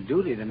bounden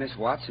duty to Miss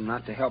Watson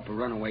not to help a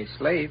runaway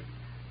slave.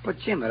 But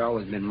Jim had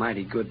always been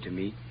mighty good to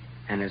me,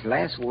 and his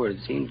last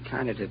words seemed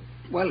kind of to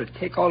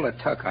take all the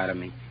tuck out of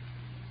me.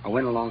 I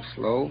went along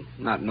slow,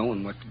 not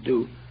knowing what to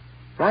do.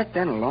 Right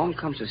then along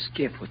comes a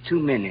skiff with 2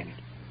 men in it,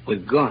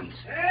 with guns.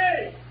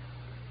 Hey!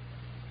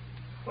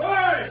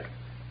 Boy!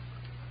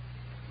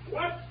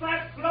 What's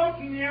that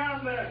floating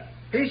yonder?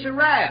 Piece of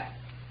raft.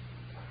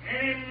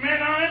 Any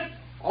men on it?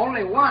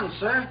 Only one,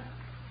 sir.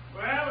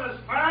 Well, there's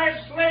 5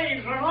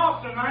 slaves run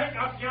off tonight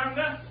up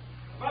yonder,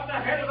 about the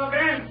head of the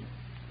bend.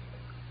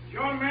 Is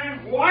your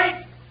man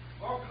white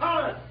or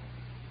colored?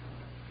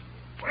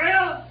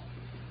 Well,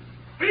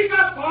 speak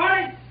up,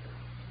 boy.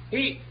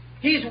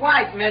 He's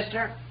white,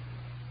 mister.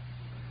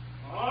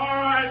 All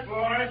right,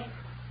 boys.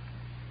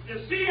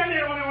 If you see any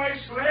runaway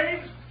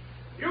slaves,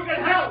 you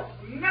can help,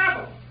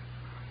 nab them.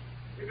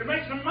 You can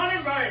make some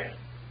money by it.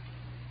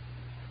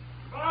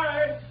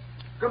 Bye.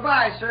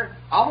 Goodbye, sir.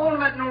 I won't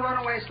let no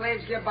runaway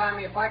slaves get by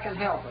me if I can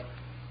help it.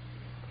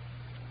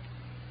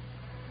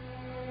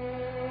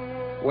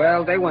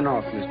 Well, they went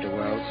off, Mr.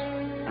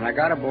 Wells, and I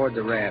got aboard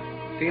the raft,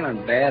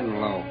 feeling bad and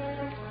low,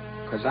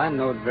 'cause I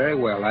knowed very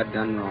well I'd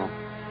done wrong.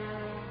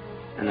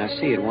 And I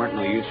see it weren't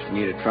no use for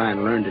me to try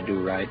and learn to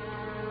do right.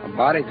 A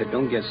body that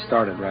don't get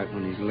started right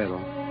when he's little,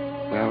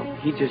 well,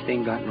 he just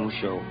ain't got no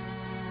show.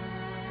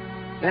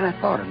 Then I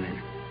thought a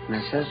minute, and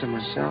I says to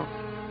myself,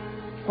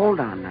 hold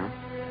on now.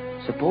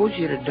 Suppose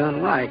you'd have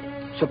done right.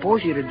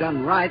 Suppose you'd have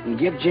done right and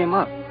give Jim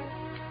up.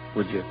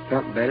 Would you have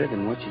felt better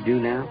than what you do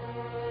now?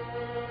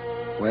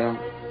 Well,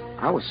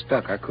 I was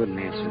stuck. I couldn't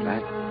answer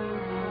that.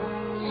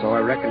 So I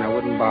reckon I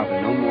wouldn't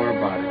bother no more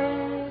about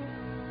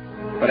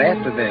it. But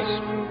after this,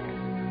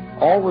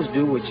 always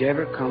do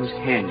whichever comes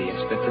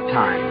handiest at the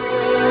time.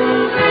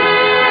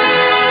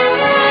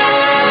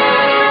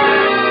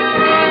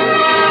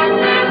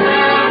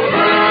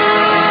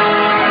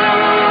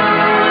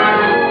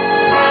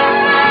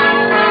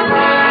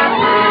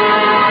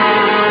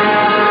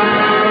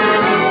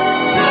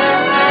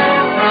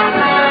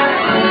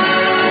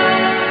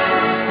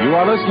 You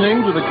are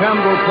listening to the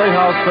Campbell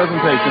Playhouse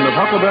presentation of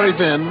Huckleberry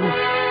Finn,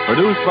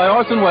 produced by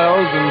Orson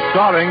Welles and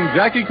starring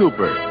Jackie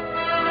Cooper.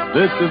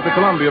 This is the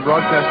Columbia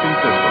Broadcasting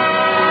System.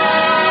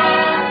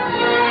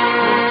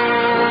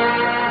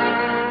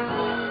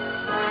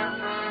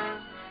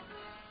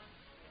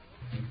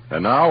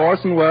 And now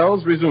Orson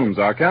Welles resumes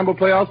our Campbell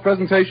Playhouse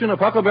presentation of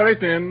Huckleberry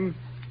Finn,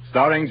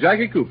 starring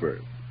Jackie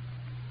Cooper.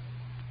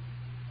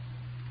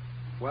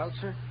 Well,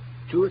 sir,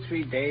 2 or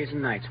 3 days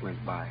and nights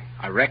went by.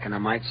 I reckon I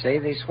might say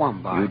they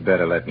swum by. You'd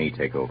better let me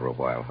take over a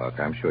while, Huck.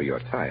 I'm sure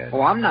you're tired.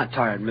 Oh, I'm not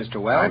tired, Mr.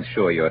 Wells. I'm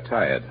sure you're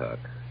tired, Huck.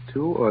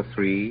 2 or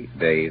 3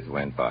 days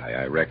went by.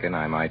 I reckon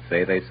I might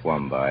say they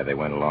swum by. They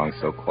went along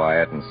so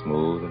quiet and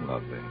smooth and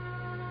lovely.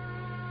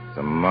 It's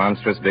a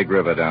monstrous big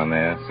river down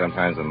there,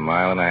 sometimes 1.5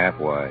 miles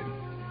wide.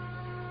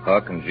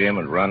 Huck and Jim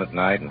would run at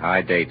night and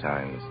high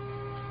daytimes,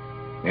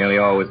 nearly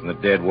always in the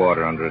dead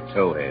water under a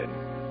towhead,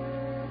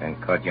 and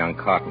cut young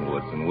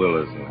cottonwoods and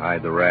willows and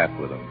hide the raft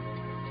with them.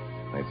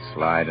 They'd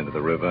slide into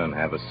the river and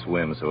have a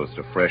swim so as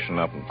to freshen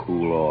up and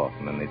cool off,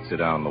 and then they'd sit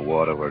down in the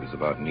water where it was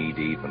about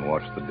knee-deep and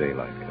watch the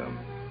daylight come.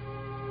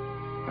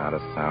 Not a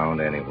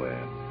sound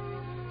anywhere.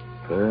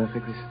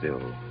 Perfectly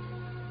still.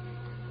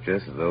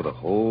 Just as though the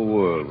whole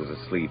world was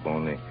asleep,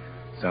 only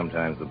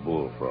sometimes the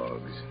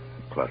bullfrogs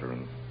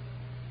cluttering.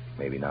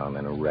 Maybe now and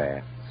then a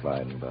raft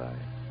sliding by.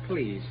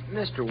 Please,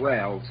 Mr.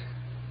 Wells.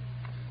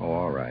 Oh,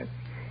 all right.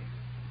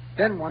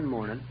 Then one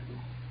morning,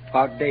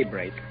 about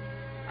daybreak,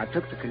 I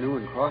took the canoe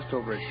and crossed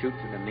over a chute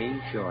to the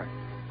main shore.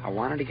 I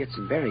wanted to get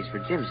some berries for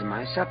Jim's and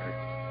my supper.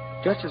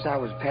 Just as I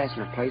was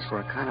passing a place where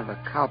a kind of a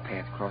cow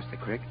path crossed the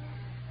creek,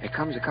 there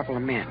comes a couple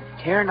of men,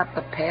 tearing up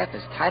the path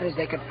as tight as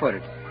they could foot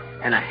it,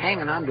 and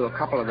hanging on to a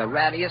couple of the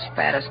rattiest,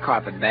 fattest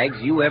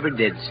carpetbags you ever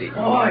did see.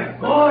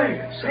 Boy,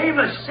 save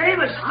us,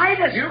 hide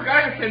us. You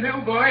got a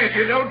canoe, boy. If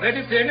you don't let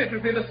us in,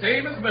 it'll be the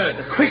same as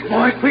murder. Quick,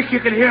 boy, quick,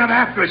 you can hear them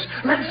after us.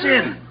 Let us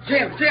in.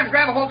 Jim,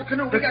 grab a hold of the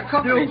canoe. We got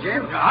company,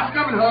 Jim. I'm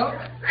coming, Huck.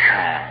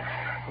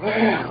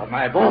 Well,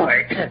 my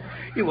boy,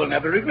 you will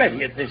never regret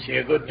it this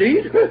here good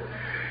deed.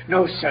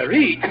 No,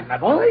 sirree. My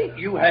boy,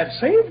 you have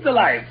saved the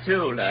life.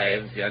 2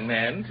 lives, young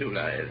man, 2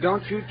 lives.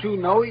 Don't you two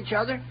know each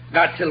other?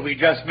 Not till we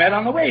just met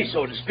on the way,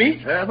 so to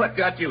speak. What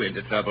got you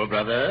into trouble,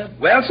 brother?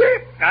 Well,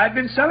 sir, I've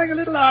been selling a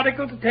little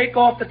article to take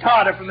off the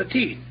tartar from the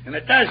teeth, and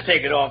it does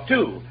take it off,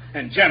 too,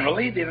 and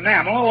generally the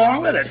enamel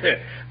along with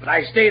it. But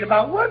I stayed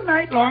about 1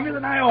 night longer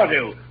than I ought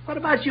to. What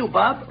about you,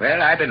 Bob?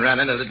 Well, I've been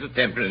running a little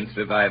temperance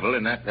revival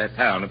in that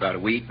town about a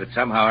week, but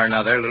somehow or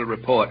another a little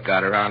report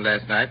got around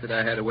last night that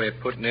I had a way of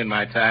putting in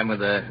my time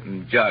with a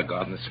jug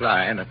on the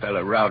sly, and a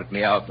fellow routed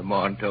me out in the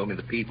morning, told me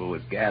the people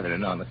was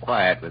gathering on the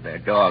quiet with their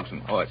dogs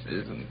and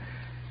horses, and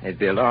they'd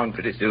be along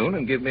pretty soon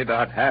and give me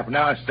about half an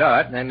hour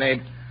start, and then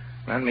they'd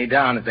run me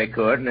down if they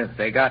could, and if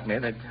they got me,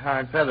 they'd tar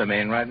and feather me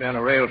and ride me on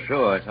a rail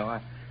shore, so I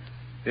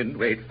didn't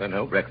wait for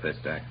no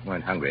breakfast. I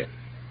weren't hungry.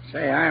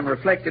 Say, I'm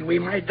reflecting we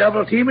might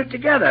double team it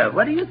together.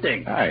 What do you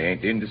think? I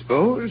ain't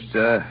indisposed.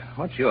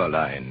 What's your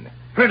line?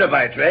 Printer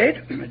by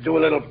trade. Do a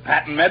little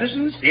patent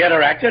medicines,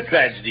 theater actor,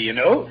 tragedy, you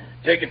know.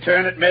 Take a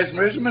turn at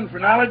mesmerism and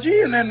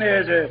phrenology, and then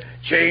there's a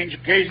change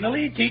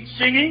occasionally. Teach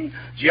singing,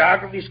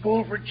 geography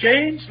school for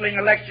change, sling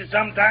a lecture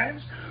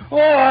sometimes. Oh,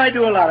 I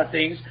do a lot of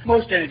things.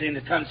 Most anything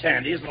that comes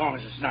handy as long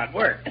as it's not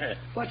work.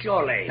 What's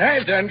your lay?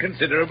 I've done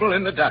considerable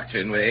in the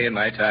doctrine way in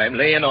my time.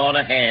 Laying on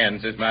of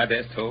hands is my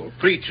best hold.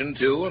 Preaching,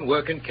 too, and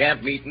working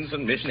camp meetings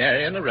and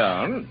missionarying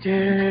around.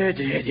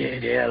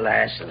 Dear,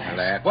 alas.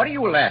 What are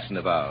you laughing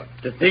about?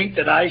 To think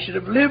that I should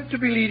have lived to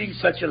be leading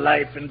such a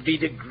life and be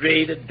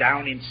degraded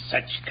down in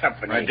such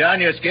company. Right down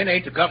your skin,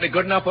 ain't the company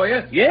good enough for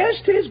you?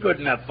 Yes, 'tis good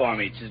enough for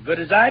me. It's as good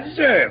as I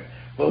deserve.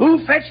 Well,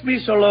 who fetched me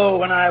so low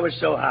when I was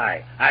so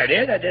high? I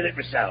did it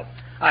myself.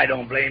 I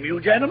don't blame you,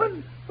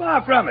 gentlemen.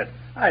 Far from it.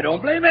 I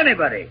don't blame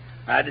anybody.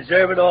 I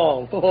deserve it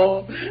all.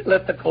 Oh,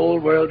 let the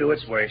cold world do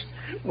its worst.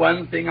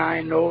 One thing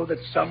I know, that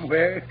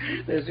somewhere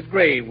there's a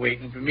grave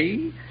waiting for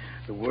me.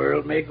 The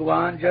world may go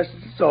on just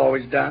as it's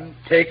always done.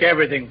 Take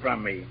everything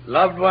from me.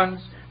 Loved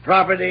ones,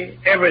 property,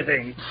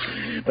 everything.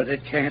 But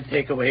it can't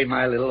take away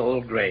my little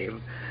old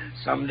grave.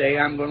 Someday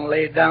I'm going to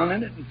lay down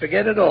in it and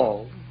forget it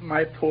all.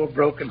 My poor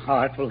broken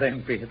heart will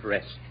then be at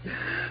rest.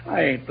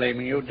 I ain't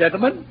blaming you,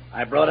 gentlemen.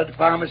 I brought it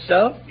upon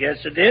myself. Yes,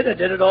 I did. I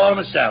did it all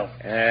myself.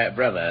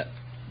 Brother,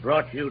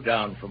 brought you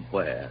down from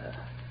where?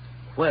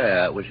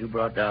 Where was you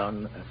brought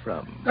down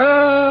from?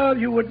 Oh,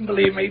 you wouldn't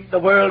believe me. The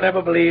world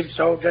never believes,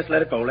 so just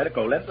let it go, let it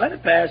go. Let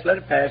it pass,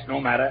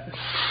 no matter.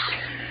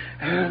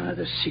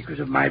 The secret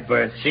of my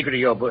birth. Secret of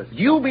your birth? Do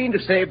you mean to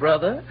say,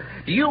 brother?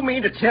 Do you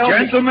mean to tell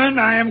me... Gentlemen,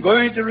 I am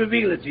going to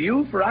reveal it to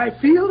you, for I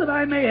feel that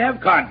I may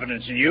have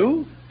confidence in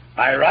you.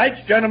 By rights,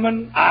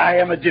 gentlemen, I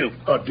am a duke.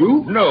 A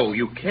duke? No,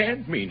 you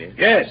can't mean it.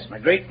 Yes, my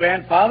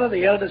great-grandfather,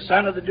 the eldest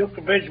son of the Duke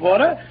of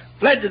Bridgewater,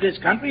 fled to this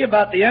country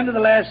about the end of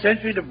the last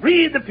century to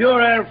breathe the pure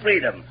air of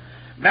freedom.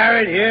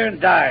 Married here and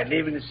died,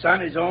 leaving his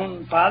son, his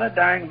own father,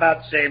 dying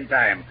about the same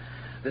time.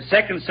 The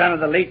second son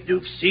of the late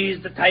duke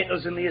seized the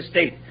titles in the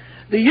estate.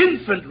 The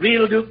infant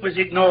real duke was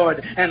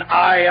ignored, and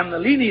I am the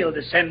lineal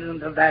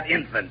descendant of that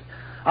infant.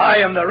 I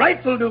am the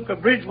rightful Duke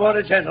of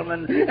Bridgewater,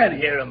 gentlemen, and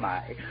here am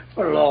I,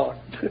 forlorn,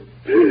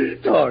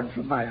 torn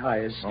from my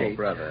high estate,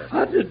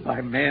 hunted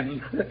by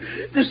men,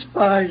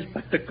 despised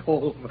by the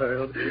cold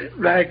world,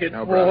 ragged,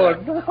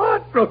 worn,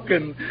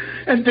 heartbroken,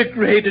 and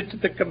degraded to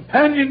the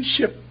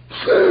companionship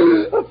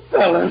of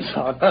felons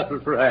on a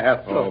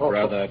raft. Oh,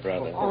 brother.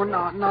 Oh,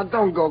 now,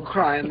 don't go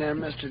crying there,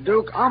 Mr.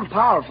 Duke. I'm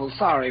powerful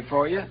sorry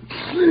for you.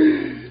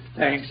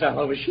 Thanks,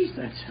 Aloysius.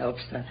 That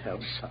helps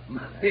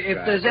some.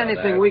 If there's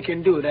anything we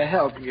can do to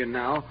help you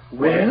now...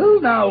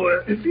 Well, now,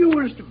 if you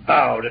were to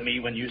bow to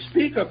me when you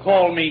speak or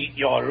call me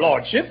your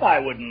lordship, I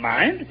wouldn't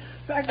mind. In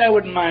fact, I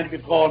wouldn't mind if you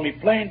called me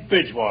plain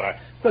Bridgewater,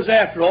 because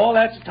after all,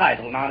 that's a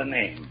title, not a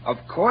name. Of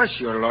course,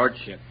 your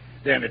lordship.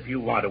 Then if you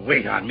want to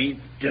wait on me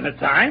dinner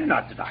time,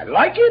 not that I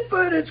like it,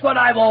 but it's what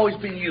I've always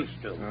been used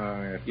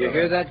to. You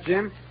hear that,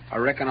 Jim? I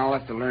reckon I'll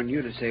have to learn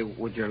you to say,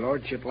 would your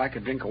lordship like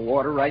a drink of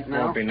water right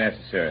now? Won't be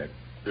necessary.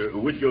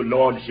 Would your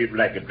lordship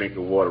like a drink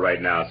of water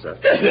right now, sir?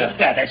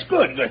 That's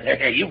good.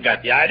 You've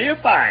got the idea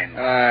fine.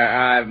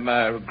 I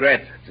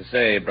regret to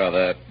say,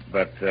 brother,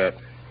 but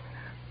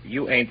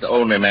you ain't the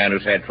only man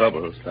who's had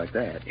troubles like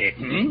that.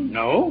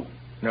 No?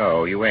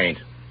 No, you ain't.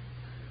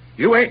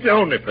 You ain't the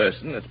only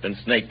person that's been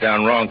snaked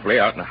down wrongfully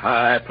out in a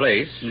high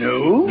place.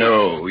 No?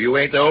 No, you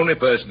ain't the only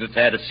person that's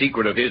had a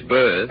secret of his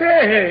birth.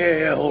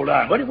 Hey, hold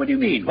on. What do you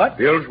mean? What?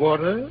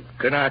 Bridgewater,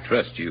 can I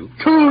trust you?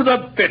 To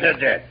the bitter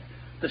death.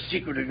 The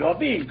secret of your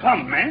being.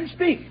 Come, man,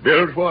 speak.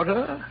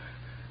 Bridgewater,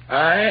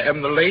 I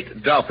am the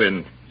late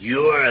Dauphin.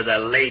 You're the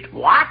late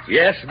what?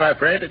 Yes, my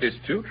friend, it is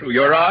too true.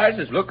 Your eyes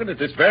is looking at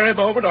this very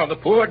moment on the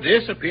poor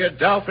disappeared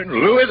Dauphin,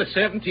 Louis the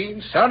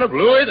 17th, son of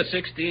Louis the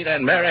 16th,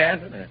 and Mary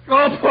Antoinette.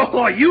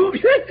 Oh, you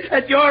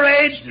at your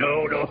age?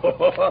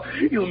 No.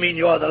 You mean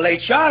you're the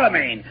late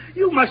Charlemagne.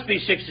 You must be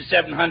 600 or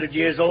 700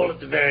 years old at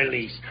the very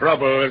least.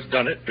 Trouble has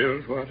done it,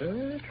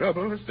 Bridgewater.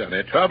 Trouble has done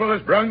it. Trouble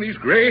has brung these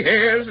gray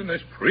hairs and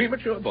this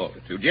premature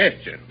multitude. Yes,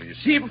 gentlemen, you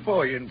see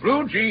before you in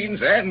blue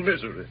jeans and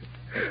misery.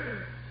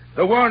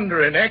 The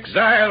wandering,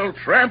 exile,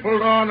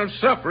 trampled on and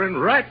suffering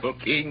rightful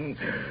king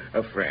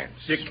of France.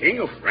 The king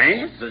of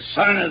France? The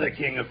son of the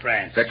king of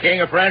France. The king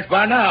of France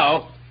by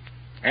now.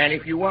 And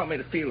if you want me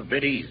to feel a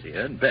bit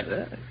easier and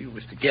better, if you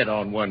was to get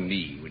on one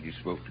knee when you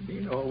spoke to me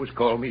and always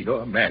call me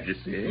your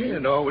majesty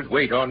and always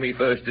wait on me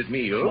first at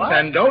meals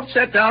and don't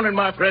sit down in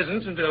my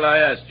presence until I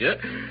asked you,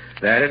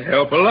 that'd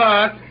help a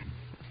lot.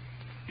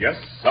 Yes,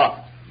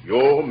 sir.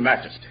 Your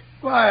majesty.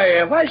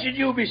 Why should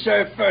you be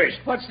served first?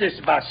 What's this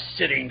about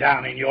sitting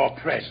down in your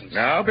presence?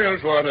 Now,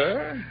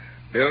 Bridgewater,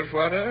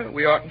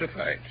 we oughtn't to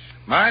fight.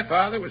 My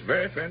father was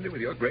very friendly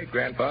with your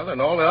great-grandfather and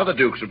all the other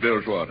dukes of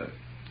Bridgewater.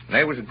 And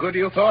they was a good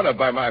deal thought of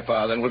by my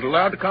father and was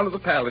allowed to come to the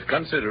palace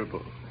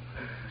considerable.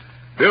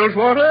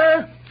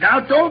 Bridgewater? Now,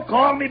 don't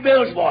call me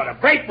Bridgewater.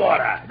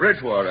 Breakwater.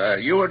 Bridgewater,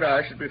 you and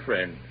I should be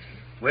friends.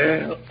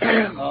 Well,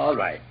 all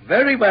right.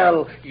 Very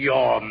well,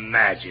 Your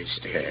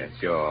Majesty. Yes,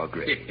 Your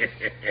Grace.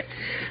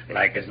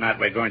 Like as not,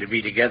 we're going to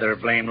be together a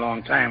blame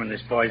long time in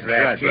this boy's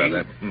Right, rat, King.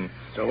 brother.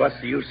 So what's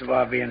the use of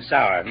our being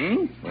sour,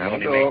 Well,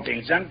 only go. make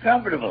things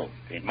uncomfortable.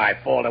 Ain't my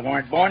fault I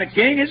weren't born a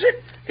king, is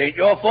it? Ain't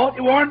your fault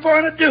you weren't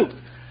born a duke.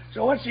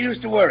 So what's the use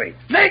to worry?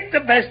 Make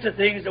the best of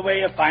things the way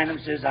you find them,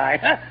 says I.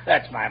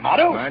 That's my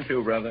motto. Mine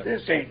too, brother.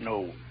 This ain't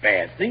no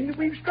bad thing that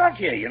we've struck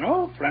here, you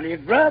know. Plenty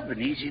of grub,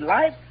 an easy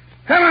life.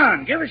 Come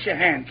on, give us your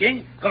hand,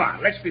 King. Come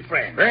on, let's be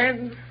friends.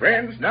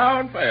 Friends, now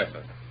and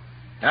forever.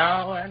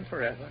 Now and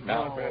forever.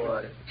 Now and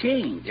forever.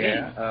 King.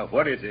 Yeah.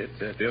 What is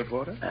it,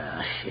 Bilgewater?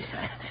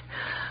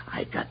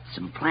 I got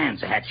some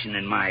plans hatching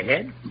in my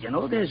head. You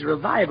know, there's a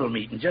revival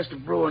meeting just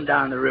brewing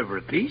down the river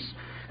a piece,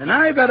 and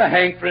I've got a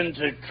hankering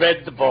to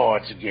tread the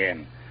boards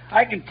again.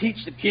 I can teach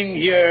the king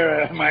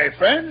here, my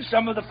friend,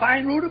 some of the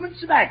fine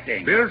rudiments of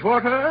acting.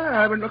 Bilgewater,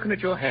 I've been looking at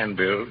your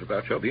handbills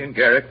about your being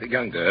Garrick the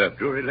Younger of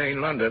Drury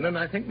Lane, London, and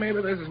I think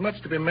maybe there's as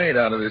much to be made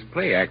out of this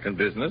play acting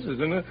business as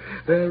in a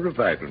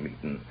revival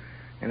meeting.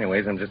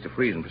 Anyways, I'm just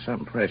a-freezing for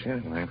something fresh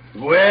anyway.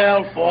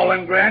 Well,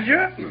 fallen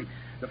grandeur,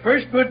 the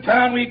first good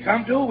town we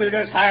come to, we'll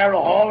just hire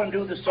a hall and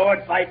do the sword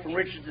fight from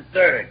Richard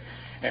III.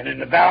 And in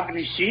the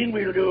balcony scene,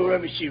 we'll do,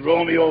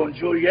 Romeo and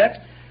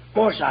Juliet. Of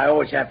course, I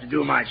always have to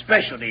do my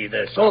specialty,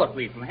 the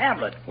soliloquy from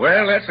Hamlet.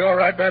 Well, that's all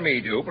right by me,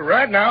 Duke. But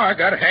right now I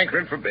got a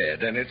hankering for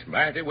bed, and it's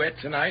mighty wet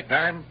tonight, and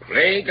I'm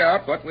plagued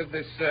out, what with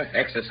this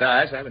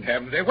exercise I've been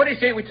having today. What do you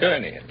say we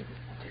turn in?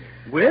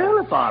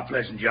 Well, if our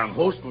pleasant young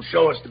host will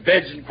show us the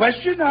beds in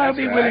question, I'll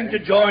be willing to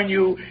join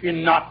you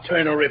in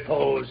nocturnal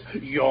repose,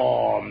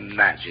 Your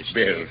Majesty.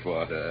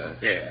 Bilgewater.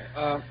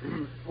 Yeah.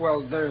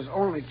 Well, there's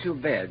only 2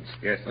 beds.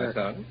 Yes, my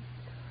son?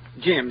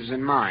 Jim's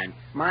and mine.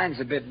 Mine's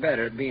a bit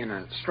better, being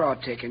a straw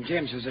tick, and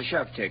Jim's is a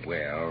shuck tick.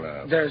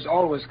 Well, There's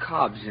always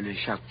cobs in a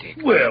shuck tick.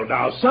 Well,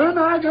 now, son,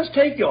 I'll just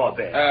take your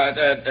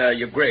bed.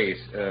 Your Grace,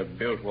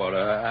 Bilgewater,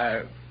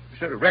 I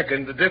should have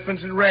reckoned the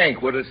difference in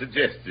rank would have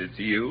suggested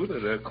to you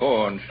that a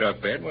corn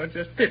shuck bed was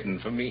just fitting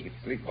for me to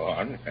sleep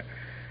on.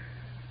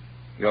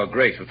 Your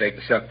Grace will take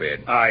the shuck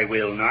bed. I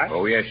will not.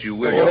 Oh, yes, you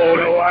will. Oh,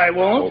 no, I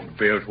won't. Oh,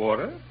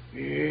 Bilgewater?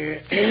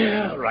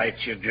 Yeah, right,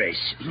 Your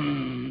Grace.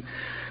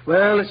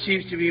 Well, it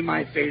seems to be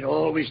my fate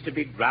always to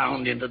be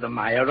ground into the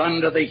mire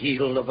under the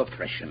heel of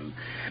oppression.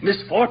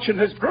 Misfortune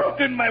has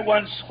broken my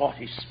once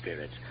haughty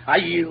spirit. I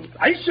yield.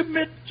 I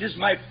submit. 'Tis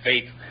my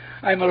fate.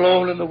 I'm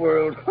alone in the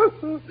world.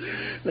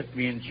 Let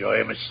me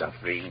enjoy my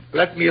suffering.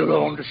 Let me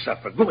alone to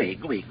suffer. Go away,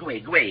 go away, go away,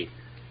 go away.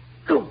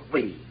 Go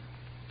away.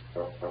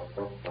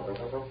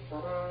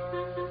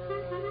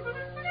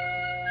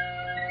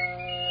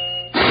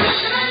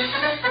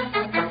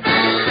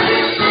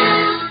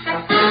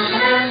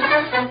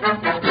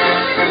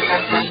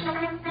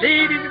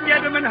 Ladies and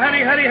gentlemen,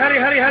 hurry, hurry, hurry,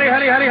 hurry, hurry,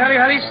 hurry, hurry, hurry,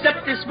 hurry.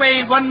 Step this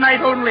way, one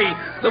night only.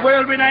 The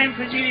world-renowned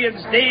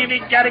tragedians,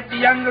 David Garrick the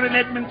Younger and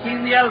Edmund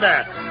Kean the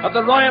Elder, of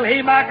the Royal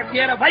Haymarket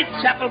Theatre,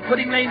 Whitechapel,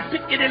 Pudding Lane,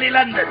 Piccadilly,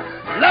 London.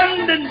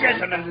 London,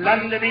 gentlemen,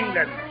 London,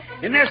 England.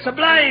 In their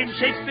sublime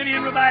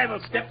Shakespearean revival,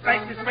 step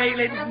right this way,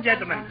 ladies and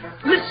gentlemen.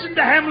 Listen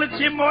to Hamlet's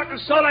immortal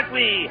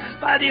soliloquy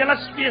by the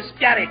illustrious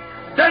Garrick.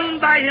 Done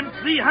by him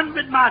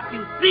 300, mark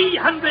you,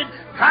 300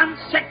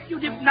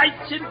 consecutive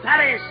nights in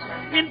Paris.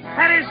 In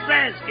Paris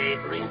dress, gay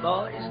free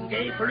boys and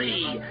gay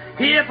free.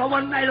 Here for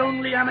one night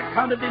only on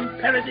account of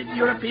imperative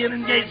European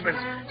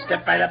engagements.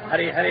 Step right up,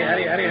 hurry, hurry,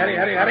 hurry, hurry, hurry,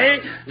 hurry, hurry.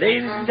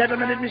 Ladies and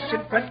gentlemen,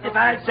 admission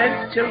 25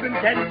 cents, children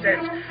 10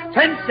 cents.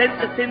 10 cents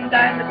a thin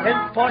dime, the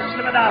 10th portion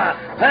of a dollar.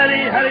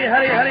 Hurry, hurry,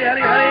 hurry, hurry, hurry,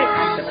 hurry.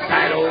 Step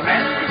aside, old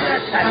man,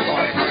 that's that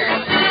boy.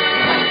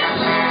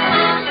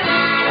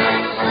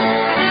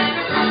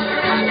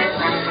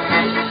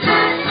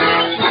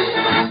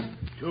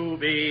 To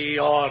be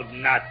or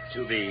not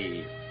to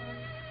be?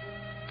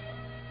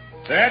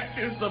 That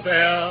is the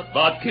bare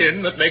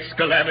bodkin that makes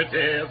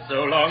calamity of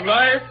so long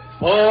life.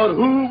 For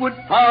who would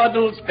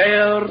fardels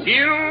bear?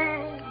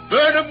 Till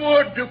Burnham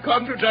Wood do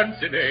come to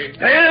Dunsinane.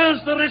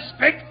 There's the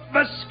respect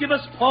must give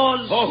us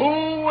pause. For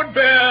who would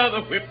bear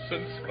the whips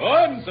and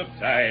scorns of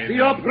time?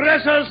 The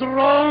oppressor's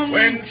wrong.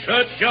 When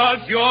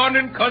churchyards yawn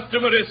in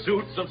customary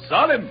suits of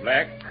solemn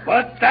black.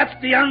 But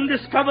that the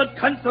undiscovered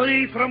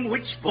country from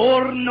which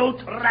born no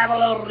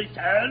traveler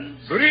returns.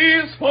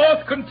 Breathes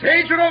forth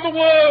contagion on the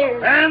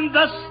world. And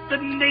thus the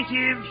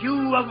native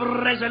hue of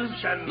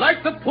resolution.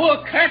 Like the poor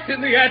cat in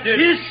the attic.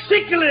 Is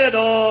sicklied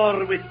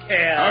o'er with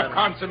care. Our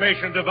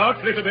consummation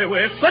devoutly to be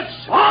wished. But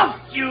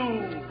soft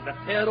you, the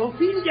fair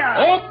Ophelia.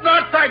 Ope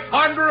not thy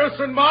ponderous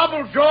and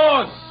marble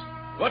jaws.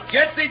 But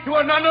get thee to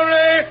a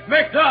nunnery,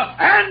 Macduff.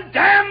 And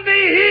damn thee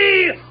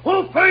he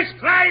who first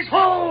cries,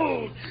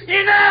 hold!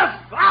 Enough!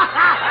 I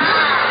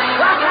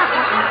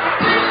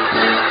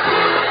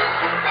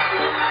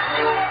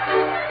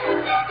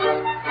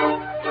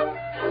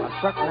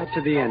stuck right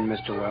to the end,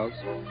 Mr. Wells,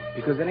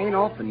 because it ain't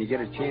often you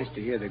get a chance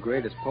to hear the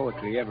greatest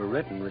poetry ever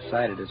written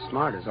recited as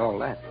smart as all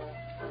that.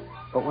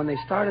 But when they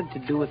started to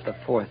do it the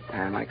 4th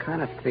time, I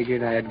kind of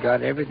figured I had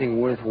got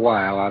everything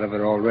worthwhile out of it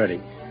already.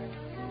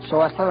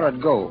 So I thought I'd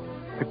go.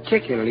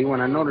 particularly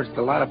when I noticed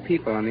a lot of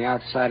people on the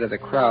outside of the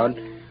crowd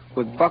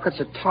with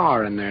buckets of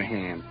tar in their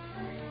hand.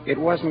 It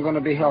wasn't going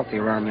to be healthy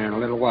around there in a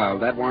little while.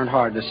 That weren't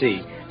hard to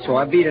see. So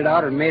I beat it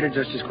out and made it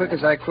just as quick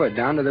as I could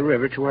down to the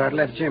river to where I'd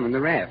left Jim in the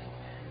raft.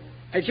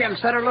 Hey, Jim,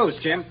 set her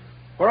loose, Jim.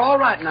 We're all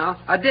right now.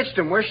 I ditched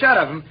him. We're shut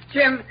of him.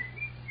 Jim.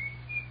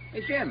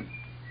 Hey, Jim.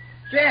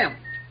 Jim.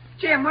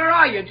 Jim, where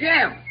are you,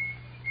 Jim?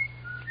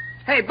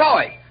 Hey,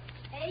 boy.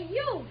 Hey,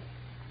 you.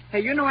 Hey,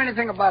 you know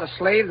anything about a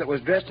slave that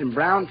was dressed in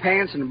brown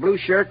pants and a blue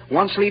shirt,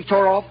 one sleeve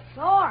tore off?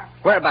 Sure.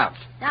 Whereabouts?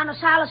 Down to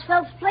Silas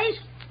Phelps' place.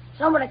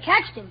 Somebody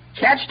catched him.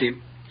 Catched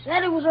him?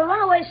 Said he was a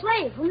runaway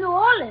slave from New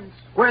Orleans.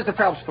 Where's the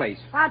Phelps place?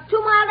 About 2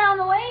 miles down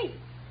the way.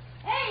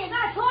 Hey, you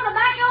got a soda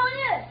back on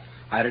you?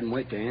 I didn't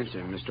wait to answer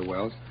him, Mr.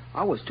 Wells.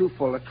 I was too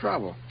full of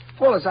trouble.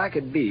 Full as I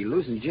could be,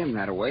 losing Jim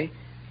that away.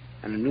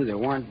 And I knew there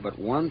weren't but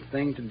one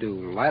thing to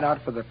do. Light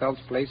out for the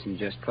Phelps place and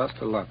just trust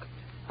to luck.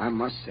 I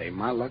must say,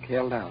 my luck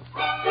held out.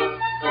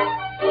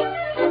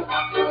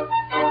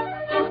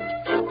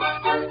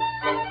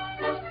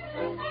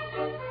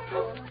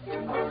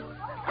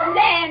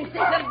 Land,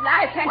 sister,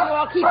 life, can't you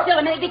all keep still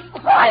a minute? Be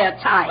quiet,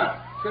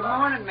 Ty. Good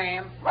morning,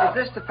 ma'am. Is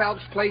this the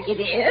Phelps place? It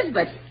is,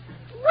 but...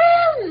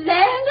 Well,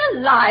 land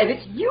alive,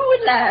 it's you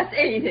at last,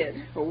 ain't it?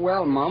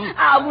 Well, Mum.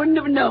 I wouldn't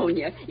have known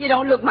you. You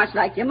don't look much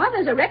like your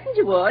mother's. I reckoned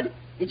you would.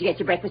 Did you get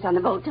your breakfast on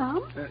the boat,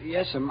 Tom?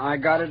 Yes, I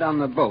got it on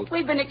the boat.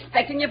 We've been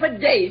expecting you for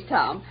days,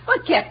 Tom.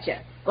 What kept you?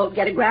 Boat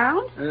get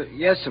aground?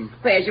 Yes,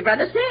 Where's your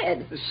brother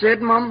Sid?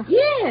 Sid, Mum?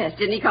 Yes.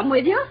 Didn't he come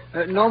with you?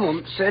 No,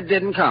 Mum. Sid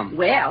didn't come.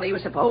 Well, he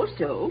was supposed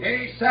to.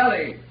 Hey,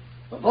 Sally.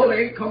 The boat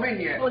ain't come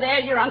in yet. Oh,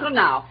 there's your uncle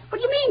now. What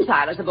do you mean,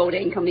 Silas, the boat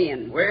ain't come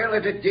in? Well,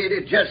 if it did,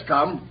 it just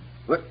come.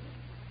 But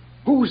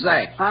who's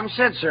that? I'm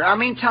Sid, sir. I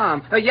mean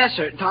Tom. Yes,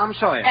 sir. Tom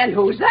Sawyer. And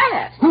who's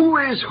that? Who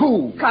is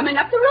who? Coming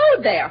up the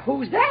road there.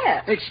 Who's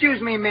that?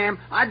 Excuse me, ma'am.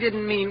 I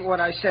didn't mean what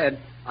I said.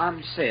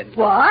 I'm Sid.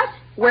 What?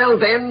 Well,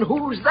 then,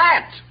 who's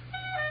that?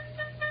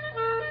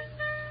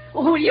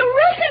 Well, who do you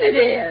reckon it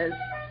is?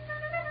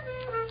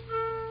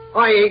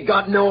 I ain't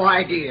got no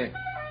idea.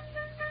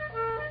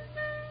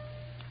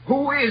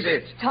 Who is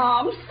it?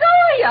 Tom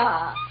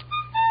Sawyer.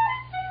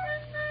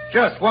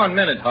 Just 1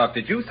 minute, Huck.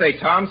 Did you say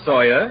Tom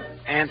Sawyer?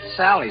 Aunt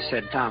Sally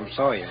said Tom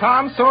Sawyer.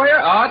 Tom Sawyer?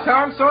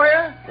 Tom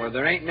Sawyer? Well,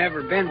 there ain't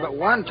never been but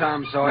one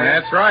Tom Sawyer.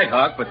 That's right,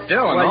 Huck, but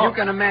still... Well, you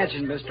can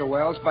imagine, Mr.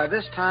 Wells, by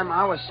this time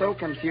I was so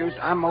confused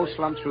I most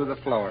slumped through the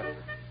floor.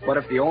 But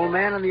if the old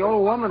man and the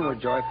old woman were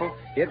joyful,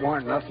 it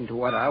weren't nothing to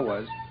what I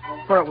was.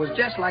 For it was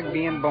just like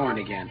being born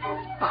again.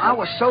 I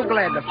was so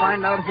glad to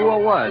find out who I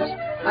was.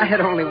 I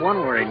had only one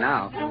worry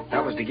now.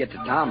 That was to get to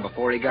Tom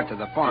before he got to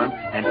the farm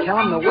and tell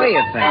him the way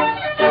of things.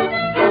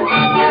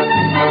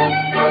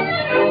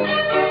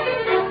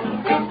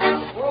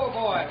 Whoa,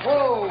 boy.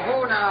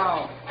 Whoa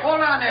now.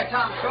 Hold on there,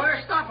 Tom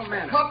Sawyer. Stop a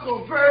minute.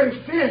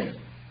 Huckleberry Finn.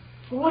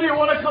 What do you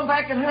want to come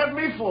back and have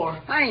me for?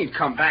 I ain't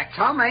come back,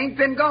 Tom. I ain't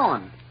been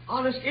gone.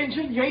 Honest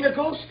Injun, you ain't a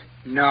ghost?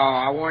 No,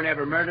 I weren't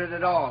ever murdered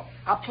at all.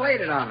 I played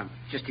it on him,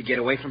 just to get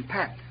away from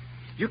Pat.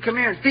 You come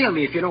here and feel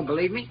me if you don't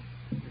believe me.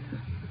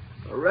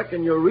 I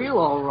reckon you're real,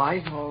 all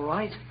right.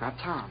 Now,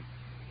 Tom,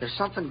 there's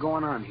something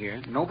going on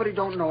here. Nobody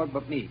don't know it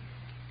but me.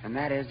 And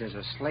that is, there's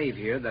a slave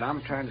here that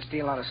I'm trying to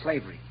steal out of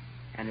slavery.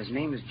 And his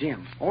name is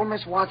Jim. Old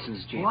Miss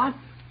Watson's Jim. What?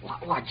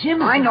 What,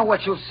 Jim? I know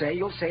what you'll say.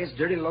 You'll say it's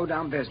dirty,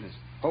 low-down business.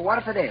 But what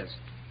if it is?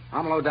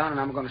 I'm low down and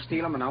I'm going to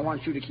steal him, and I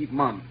want you to keep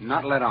mum,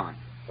 not let on.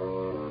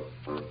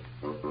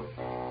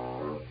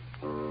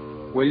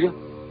 Will you?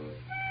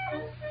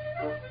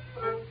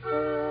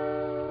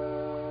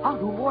 I'll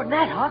do more than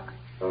that, Huck.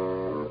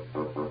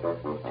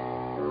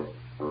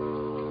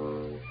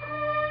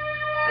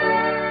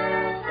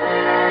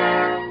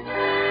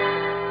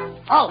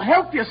 I'll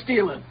help you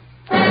steal him.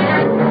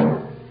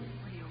 Where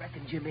do you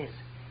reckon Jim is?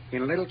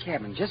 In a little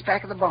cabin just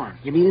back of the barn.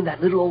 You mean in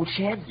that little old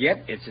shed?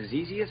 Yep, it's as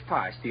easy as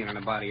pie stealing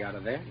a body out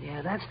of there.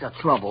 Yeah, that's the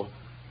trouble.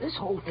 This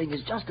whole thing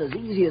is just as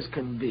easy as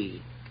can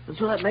be. And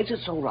so that makes it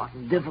so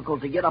rotten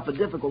difficult to get up a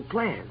difficult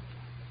plan.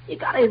 You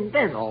gotta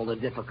invent all the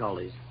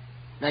difficulties.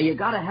 Now, you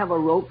gotta have a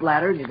rope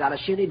ladder, and you gotta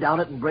shinny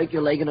down it and break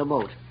your leg in a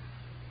moat.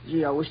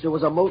 Gee, I wish there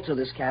was a moat to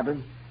this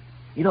cabin.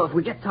 You know, if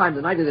we get time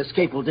tonight to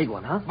escape, we'll dig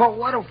one, huh? But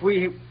what if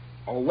we...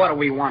 Oh, what do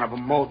we want of a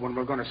moat when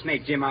we're going to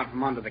snake Jim out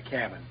from under the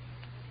cabin?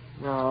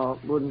 No,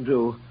 wouldn't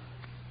do.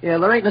 Yeah,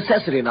 there ain't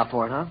necessity enough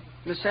for it, huh?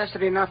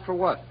 Necessity enough for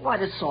what? Why,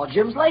 to saw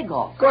Jim's leg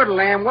off. Good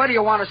lamb, what do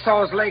you want to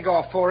saw his leg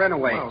off for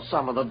anyway? Well,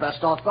 some of the best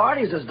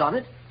authorities has done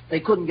it.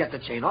 They couldn't get the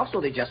chain off, so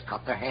they just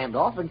cut their hand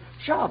off and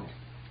shoved.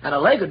 And a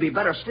leg would be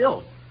better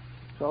still.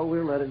 So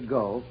we'll let it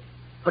go.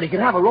 But he can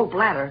have a rope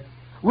ladder.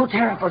 We'll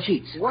tear up our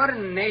sheets. What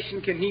in the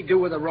nation can he do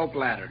with a rope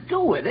ladder?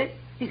 Do with it?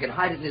 He can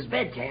hide it in his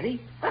bed, can't he?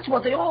 That's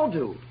what they all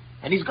do.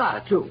 And he's got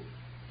it, too.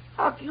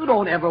 Huck, you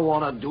don't ever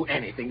want to do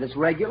anything that's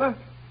regular.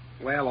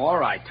 Well, all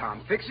right,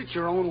 Tom. Fix it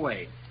your own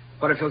way.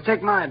 But if you'll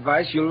take my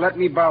advice, you'll let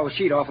me borrow a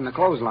sheet off in the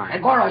clothesline.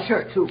 And borrow a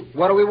shirt, too.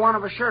 What do we want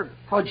of a shirt?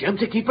 For Jim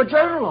to keep a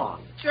journal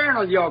on.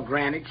 Journal, your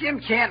granny. Jim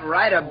can't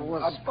write a...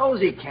 Well, suppose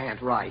he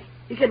can't write.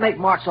 He can make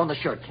marks on the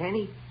shirt, can't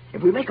he?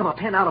 If we make him a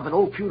pen out of an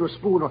old pewter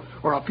spoon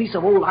or a piece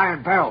of old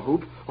iron barrel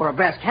hoop or a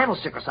brass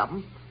candlestick or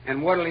something.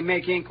 And what'll he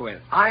make ink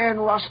with? Iron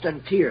rust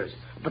and tears.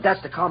 But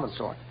that's the common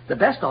sort. The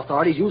best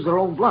authorities use their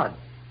own blood.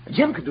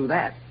 Jim could do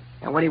that.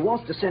 And when he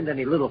wants to send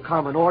any little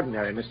common,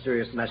 ordinary,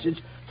 mysterious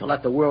message to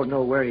let the world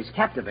know where he's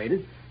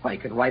captivated, well, he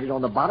can write it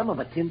on the bottom of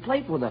a tin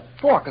plate with a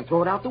fork and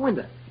throw it out the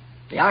window.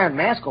 The Iron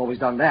Mask always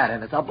done that,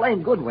 and it's a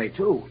blame good way,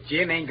 too.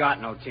 Jim ain't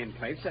got no tin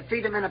plates. So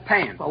feed him in a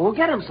pan. Well, we'll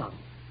get him some.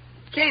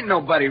 Can't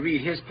nobody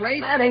read his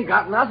plate. That ain't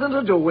got nothing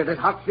to do with it,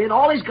 Huck Finn.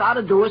 All he's got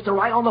to do is to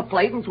write on the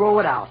plate and throw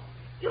it out.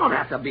 You don't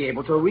have to be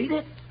able to read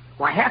it.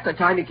 Why, half the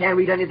time you can't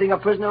read anything a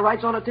prisoner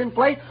writes on a tin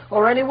plate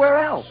or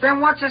anywhere else. Then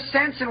what's the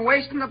sense in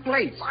wasting the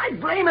plates? I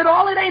blame it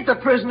all. It ain't the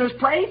prisoner's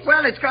plate.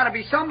 Well, it's got to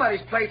be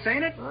somebody's plates,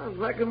 ain't it? I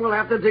reckon we'll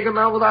have to dig them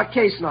out with our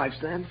case knives,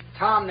 then.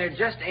 Tom, there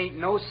just ain't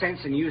no sense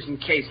in using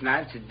case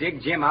knives to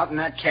dig Jim out in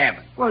that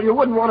cabin. Well, you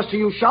wouldn't want us to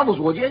use shovels,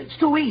 would you? It's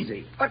too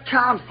easy. But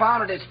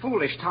confound it, it's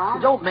foolish, Tom.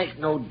 It don't make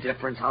no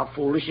difference how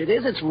foolish it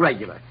is. It's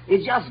regular.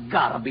 It's just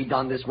got to be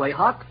done this way,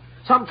 Huck.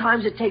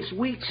 Sometimes it takes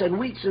weeks and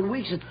weeks and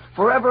weeks and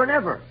forever and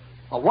ever.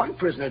 Well, one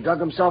prisoner dug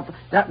himself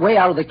that way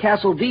out of the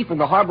Castle Deep in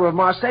the harbor of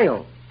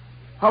Marseille.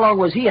 How long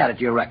was he at it,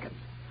 do you reckon?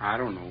 I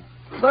don't know.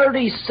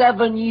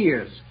 37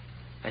 years.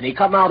 And he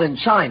come out in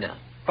China.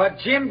 But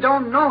Jim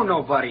don't know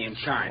nobody in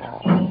China.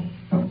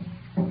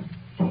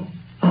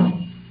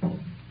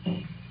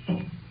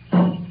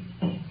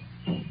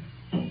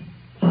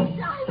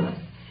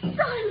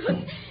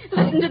 Silas,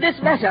 listen to this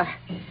letter.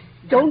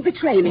 Don't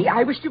betray me.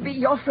 I wish to be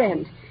your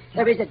friend.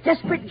 There is a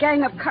desperate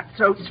gang of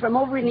cutthroats from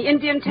over in the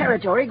Indian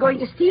Territory going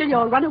to steal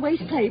your runaway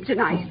slave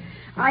tonight.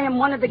 I am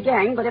one of the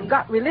gang, but have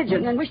got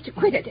religion and wish to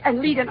quit it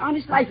and lead an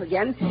honest life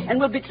again and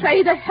will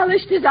betray the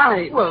hellish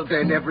design. Well,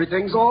 then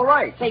everything's all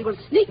right. They will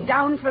sneak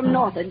down from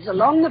Northards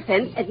along the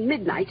fence at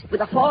midnight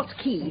with a false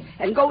key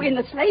and go in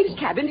the slave's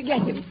cabin to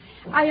get him.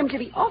 I am to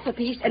be off a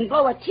piece and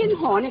blow a tin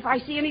horn if I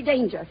see any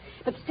danger.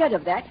 But instead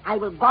of that, I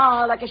will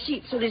bawl like a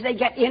sheep soon as they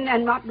get in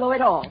and not blow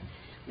at all.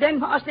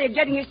 Then, whilst they're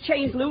getting his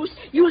chains loose,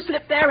 you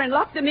slip there and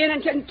lock them in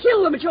and can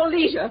kill them at your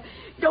leisure.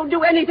 Don't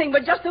do anything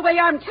but just the way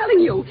I'm telling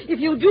you. If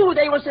you do,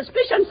 they will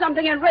suspicion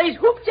something and raise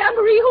whoop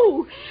jamboree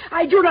hoo.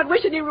 I do not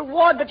wish any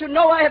reward, but to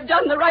know I have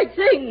done the right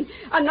thing.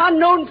 An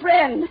unknown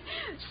friend.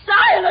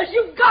 Silas,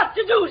 you've got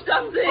to do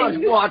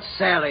something. What,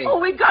 Sally? Oh,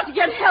 we've got to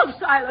get help,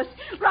 Silas.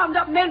 Round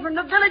up men from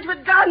the village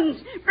with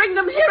guns. Bring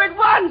them here at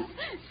once.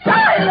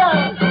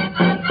 Silas!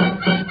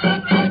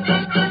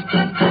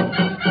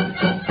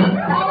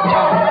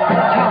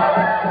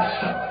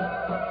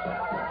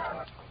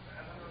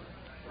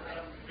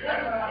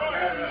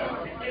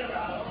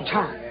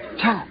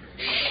 Tom.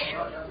 Shh.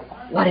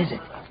 What is it?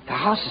 The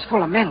house is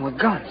full of men with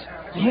guns.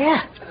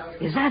 Yeah.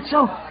 Is that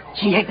so?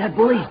 Gee, ain't that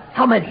bully?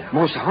 How many?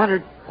 Most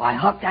 100. Why,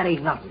 Huck, that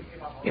ain't nothing.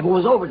 If it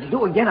was over to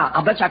do again,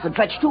 I'll bet you I could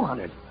fetch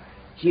 200.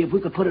 See if we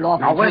could put it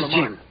off. Now, where's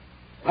Jim?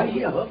 Right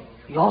here, Huck.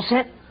 You all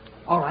set?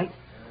 All right.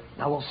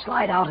 Now we'll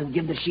slide out and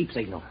give the sheep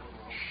signal.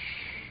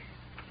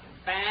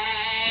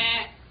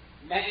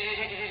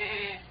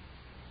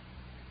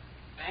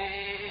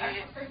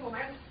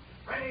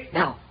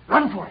 Now,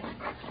 run for it.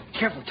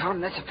 Careful, Tom.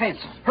 That's a fence.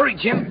 Hurry,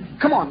 Jim.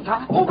 Come on,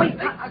 Tom. Oh, wait.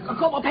 I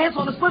got my pants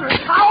on the splitter.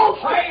 Ow!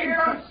 Stay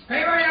here.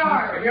 Stay where you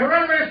are. If you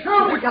run, we'll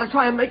shoot. We gotta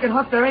try and make it,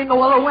 Huck. There ain't no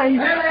other way.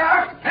 There they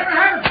are. Have a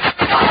hand.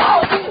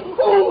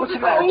 What's the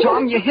matter,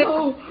 Tom? You hit...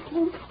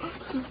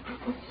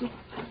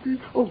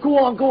 Oh, go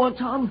on,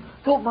 Tom.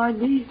 Don't mind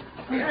me.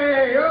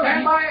 Hey, you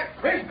stand by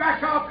it. His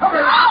back's all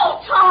covered.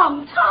 Oh,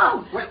 Tom!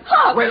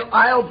 Huck! Well,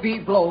 I'll be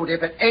blowed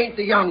if it ain't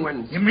the young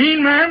ones. You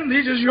mean, ma'am,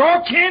 these is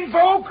your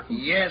kinfolk?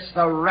 Yes,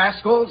 the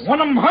rascals. One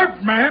of them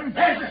hurt, ma'am.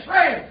 There's the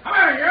slave. Come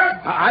here,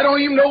 you. I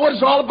don't even know what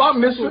it's all about,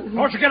 mister.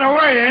 Won't you get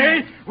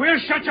away, eh? We'll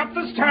shut you up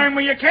this time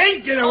where you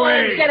can't get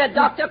away. Oh, get a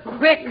doctor,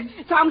 quick.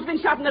 Tom's been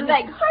shot in the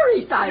leg.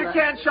 Hurry, Silas. You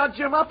can't shut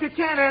Jim up. You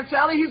can't, Aunt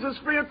Sally. He's as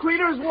free a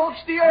creature as walks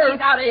the earth.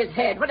 He's out of his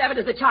head. Whatever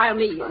does the child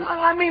mean?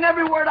 I mean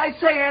every word I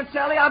say, Aunt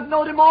Sally. I've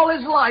known him all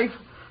his life.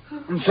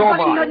 And so What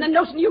have I. the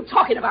notion you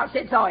talking about,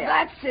 said Sawyer?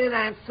 That's it,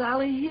 Aunt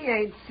Sally. He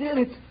ain't said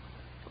it.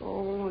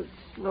 Oh, it's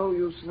no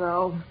use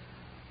now.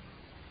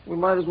 We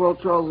might as well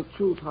tell the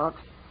truth, Huck.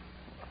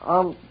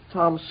 I'm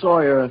Tom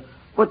Sawyer,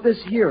 but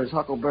this here is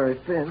Huckleberry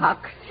Finn.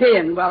 Huck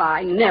Finn? Well,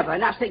 I never.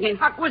 And I was thinking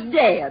Huck was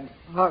dead.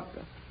 Huck,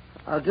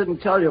 I didn't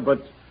tell you,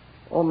 but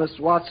old Miss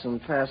Watson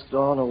passed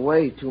on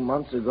away 2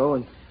 months ago,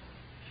 and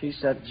she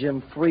set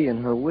Jim free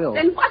in her will.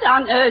 Then what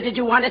on earth did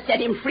you want to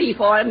set him free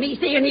for? Me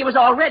seeing he was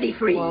already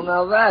free. Well,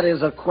 now that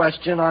is a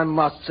question, I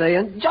must say,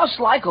 and just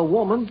like a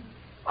woman,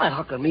 why,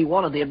 Huck and me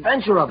wanted the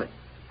adventure of it.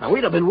 Now,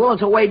 we'd have been willing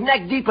to wade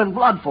neck deep in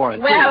blood for it.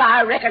 Well,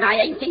 I reckon I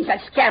ain't seen such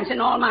scamps in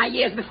all my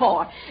years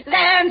before.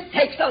 Land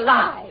sakes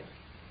alive.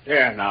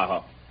 Yeah, now,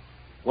 Huck.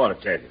 What'd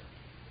I tell you?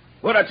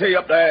 What'd I tell you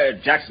up there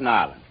at Jackson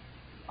Island?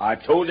 I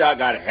told you I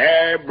got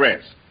hair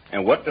breasts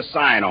and what to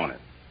sign on it.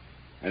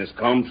 And it's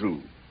come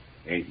true.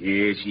 And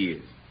here she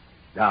is.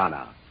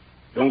 Now,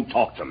 don't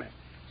talk to me.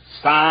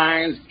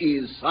 Signs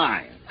is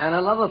signs. And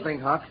another thing,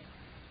 Huck.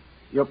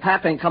 Your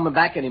pap ain't coming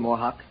back anymore,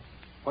 Huck.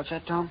 What's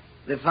that, Tom?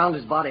 They found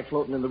his body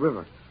floating in the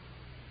river.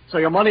 So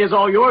your money is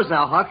all yours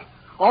now, Huck.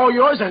 All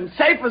yours and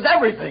safe as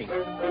everything.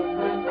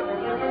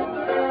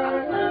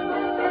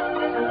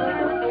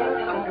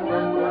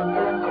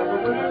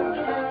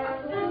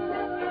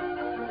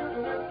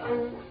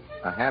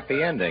 A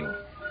happy ending.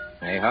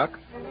 Hey, Huck?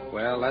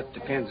 Well, that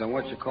depends on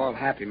what you call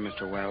happy,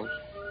 Mr. Wells.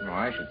 Well,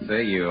 I should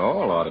say you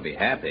all ought to be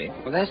happy.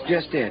 Well, that's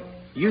just it.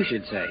 You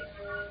should say.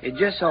 It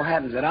just so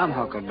happens that I'm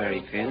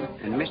Huckleberry Finn,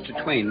 and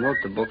Mr. Twain wrote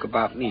the book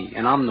about me,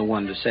 and I'm the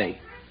one to say.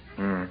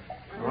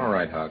 All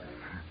right, Huck.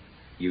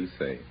 You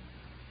say.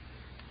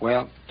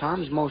 Well,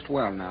 Tom's most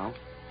well now.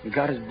 He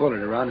got his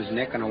bullet around his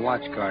neck on a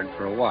watch guard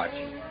for a watch,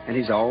 and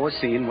he's always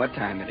seeing what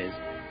time it is.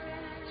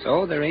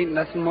 So there ain't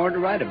nothing more to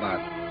write about.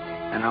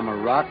 And I'm a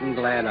rotten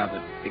glad of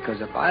it,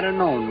 because if I'd have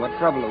known what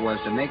trouble it was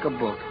to make a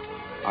book,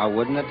 I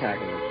wouldn't have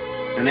tackled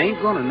it. And I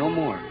ain't gonna no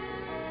more.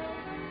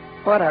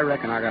 But I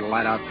reckon I gotta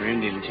light out for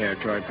Indian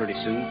territory pretty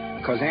soon,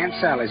 because Aunt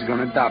Sally's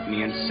gonna adopt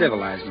me and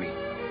civilize me.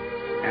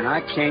 And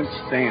I can't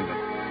stand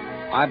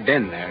it. I've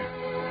been there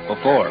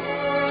before.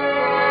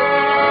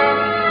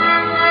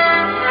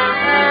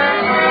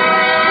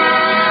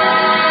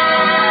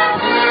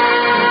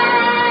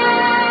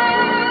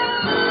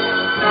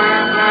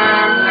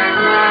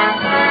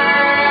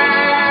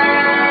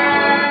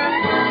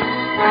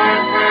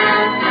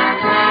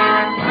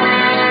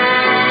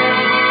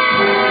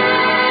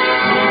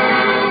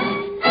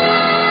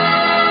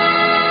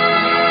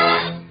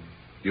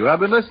 You have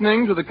been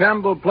listening to the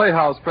Campbell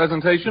Playhouse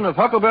presentation of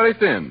Huckleberry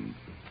Finn,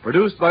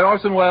 produced by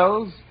Orson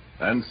Welles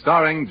and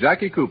starring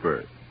Jackie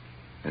Cooper.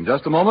 In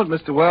just a moment,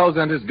 Mr. Welles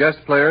and his guest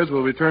players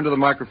will return to the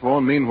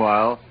microphone.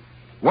 Meanwhile,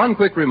 one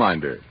quick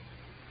reminder.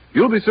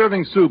 You'll be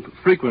serving soup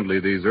frequently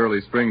these early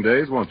spring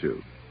days, won't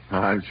you?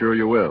 I'm sure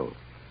you will.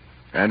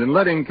 And in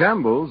letting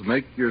Campbell's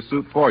make your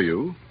soup for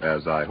you,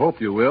 as I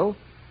hope you will,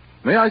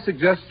 may I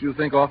suggest you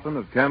think often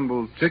of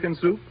Campbell's chicken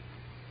soup?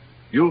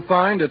 You'll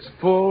find its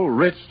full,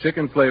 rich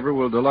chicken flavor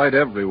will delight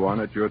everyone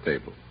at your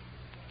table.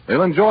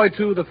 They'll enjoy,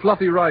 too, the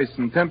fluffy rice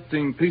and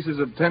tempting pieces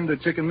of tender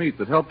chicken meat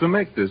that help to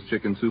make this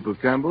chicken soup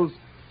of Campbell's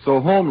so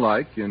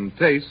homelike in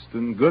taste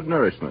and good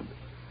nourishment.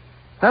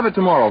 Have it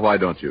tomorrow, why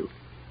don't you?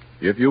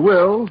 If you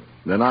will,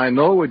 then I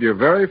know with your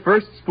very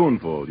first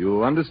spoonful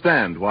you'll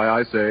understand why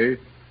I say,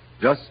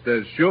 just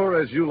as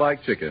sure as you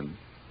like chicken,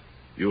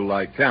 you'll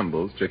like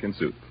Campbell's chicken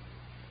soup.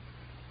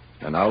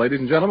 And now, ladies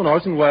and gentlemen,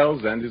 Orson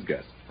Welles and his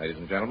guest. Ladies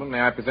and gentlemen,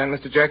 may I present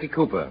Mr. Jackie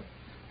Cooper?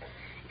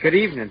 Good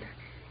evening.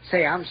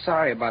 Say, I'm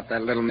sorry about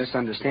that little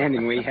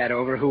misunderstanding we had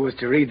over who was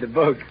to read the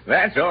book.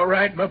 That's all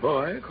right, my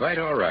boy. Quite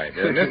all right.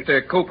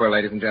 Mr. Cooper,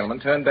 ladies and gentlemen,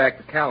 turned back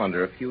the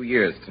calendar a few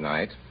years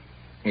tonight.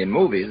 In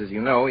movies, as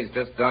you know, he's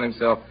just done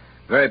himself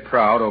very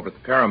proud over at the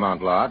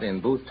Paramount lot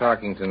in Booth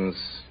Tarkington's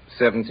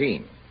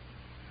 17.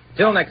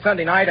 Till next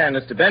Sunday night, and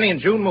Mr. Benny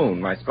and June Moon,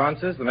 my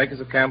sponsors, the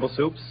makers of Campbell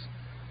Soups,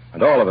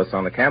 and all of us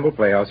on the Campbell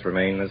Playhouse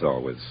remain, as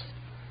always,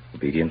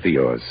 obedient to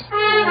yours.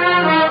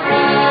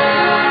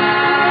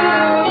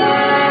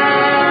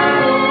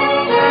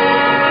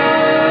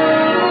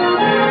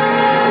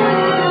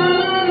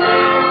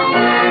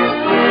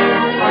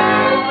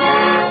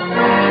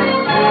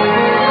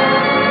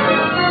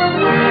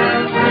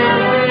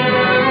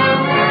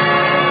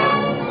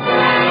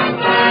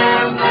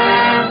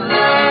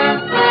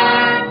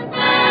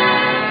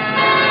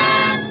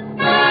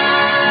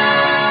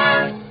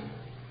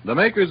 The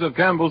makers of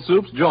Campbell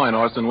Soups join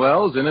Orson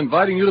Welles in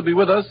inviting you to be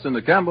with us in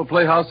the Campbell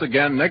Playhouse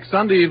again next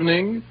Sunday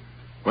evening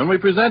when we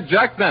present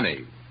Jack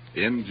Benny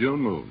in June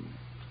Moon.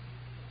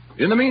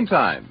 In the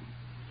meantime,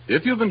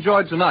 if you've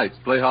enjoyed tonight's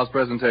Playhouse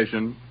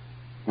presentation,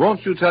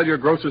 won't you tell your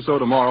grocer so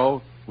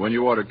tomorrow when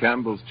you order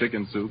Campbell's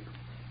chicken soup?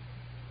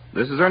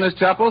 This is Ernest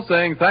Chappell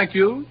saying thank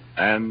you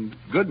and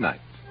good night.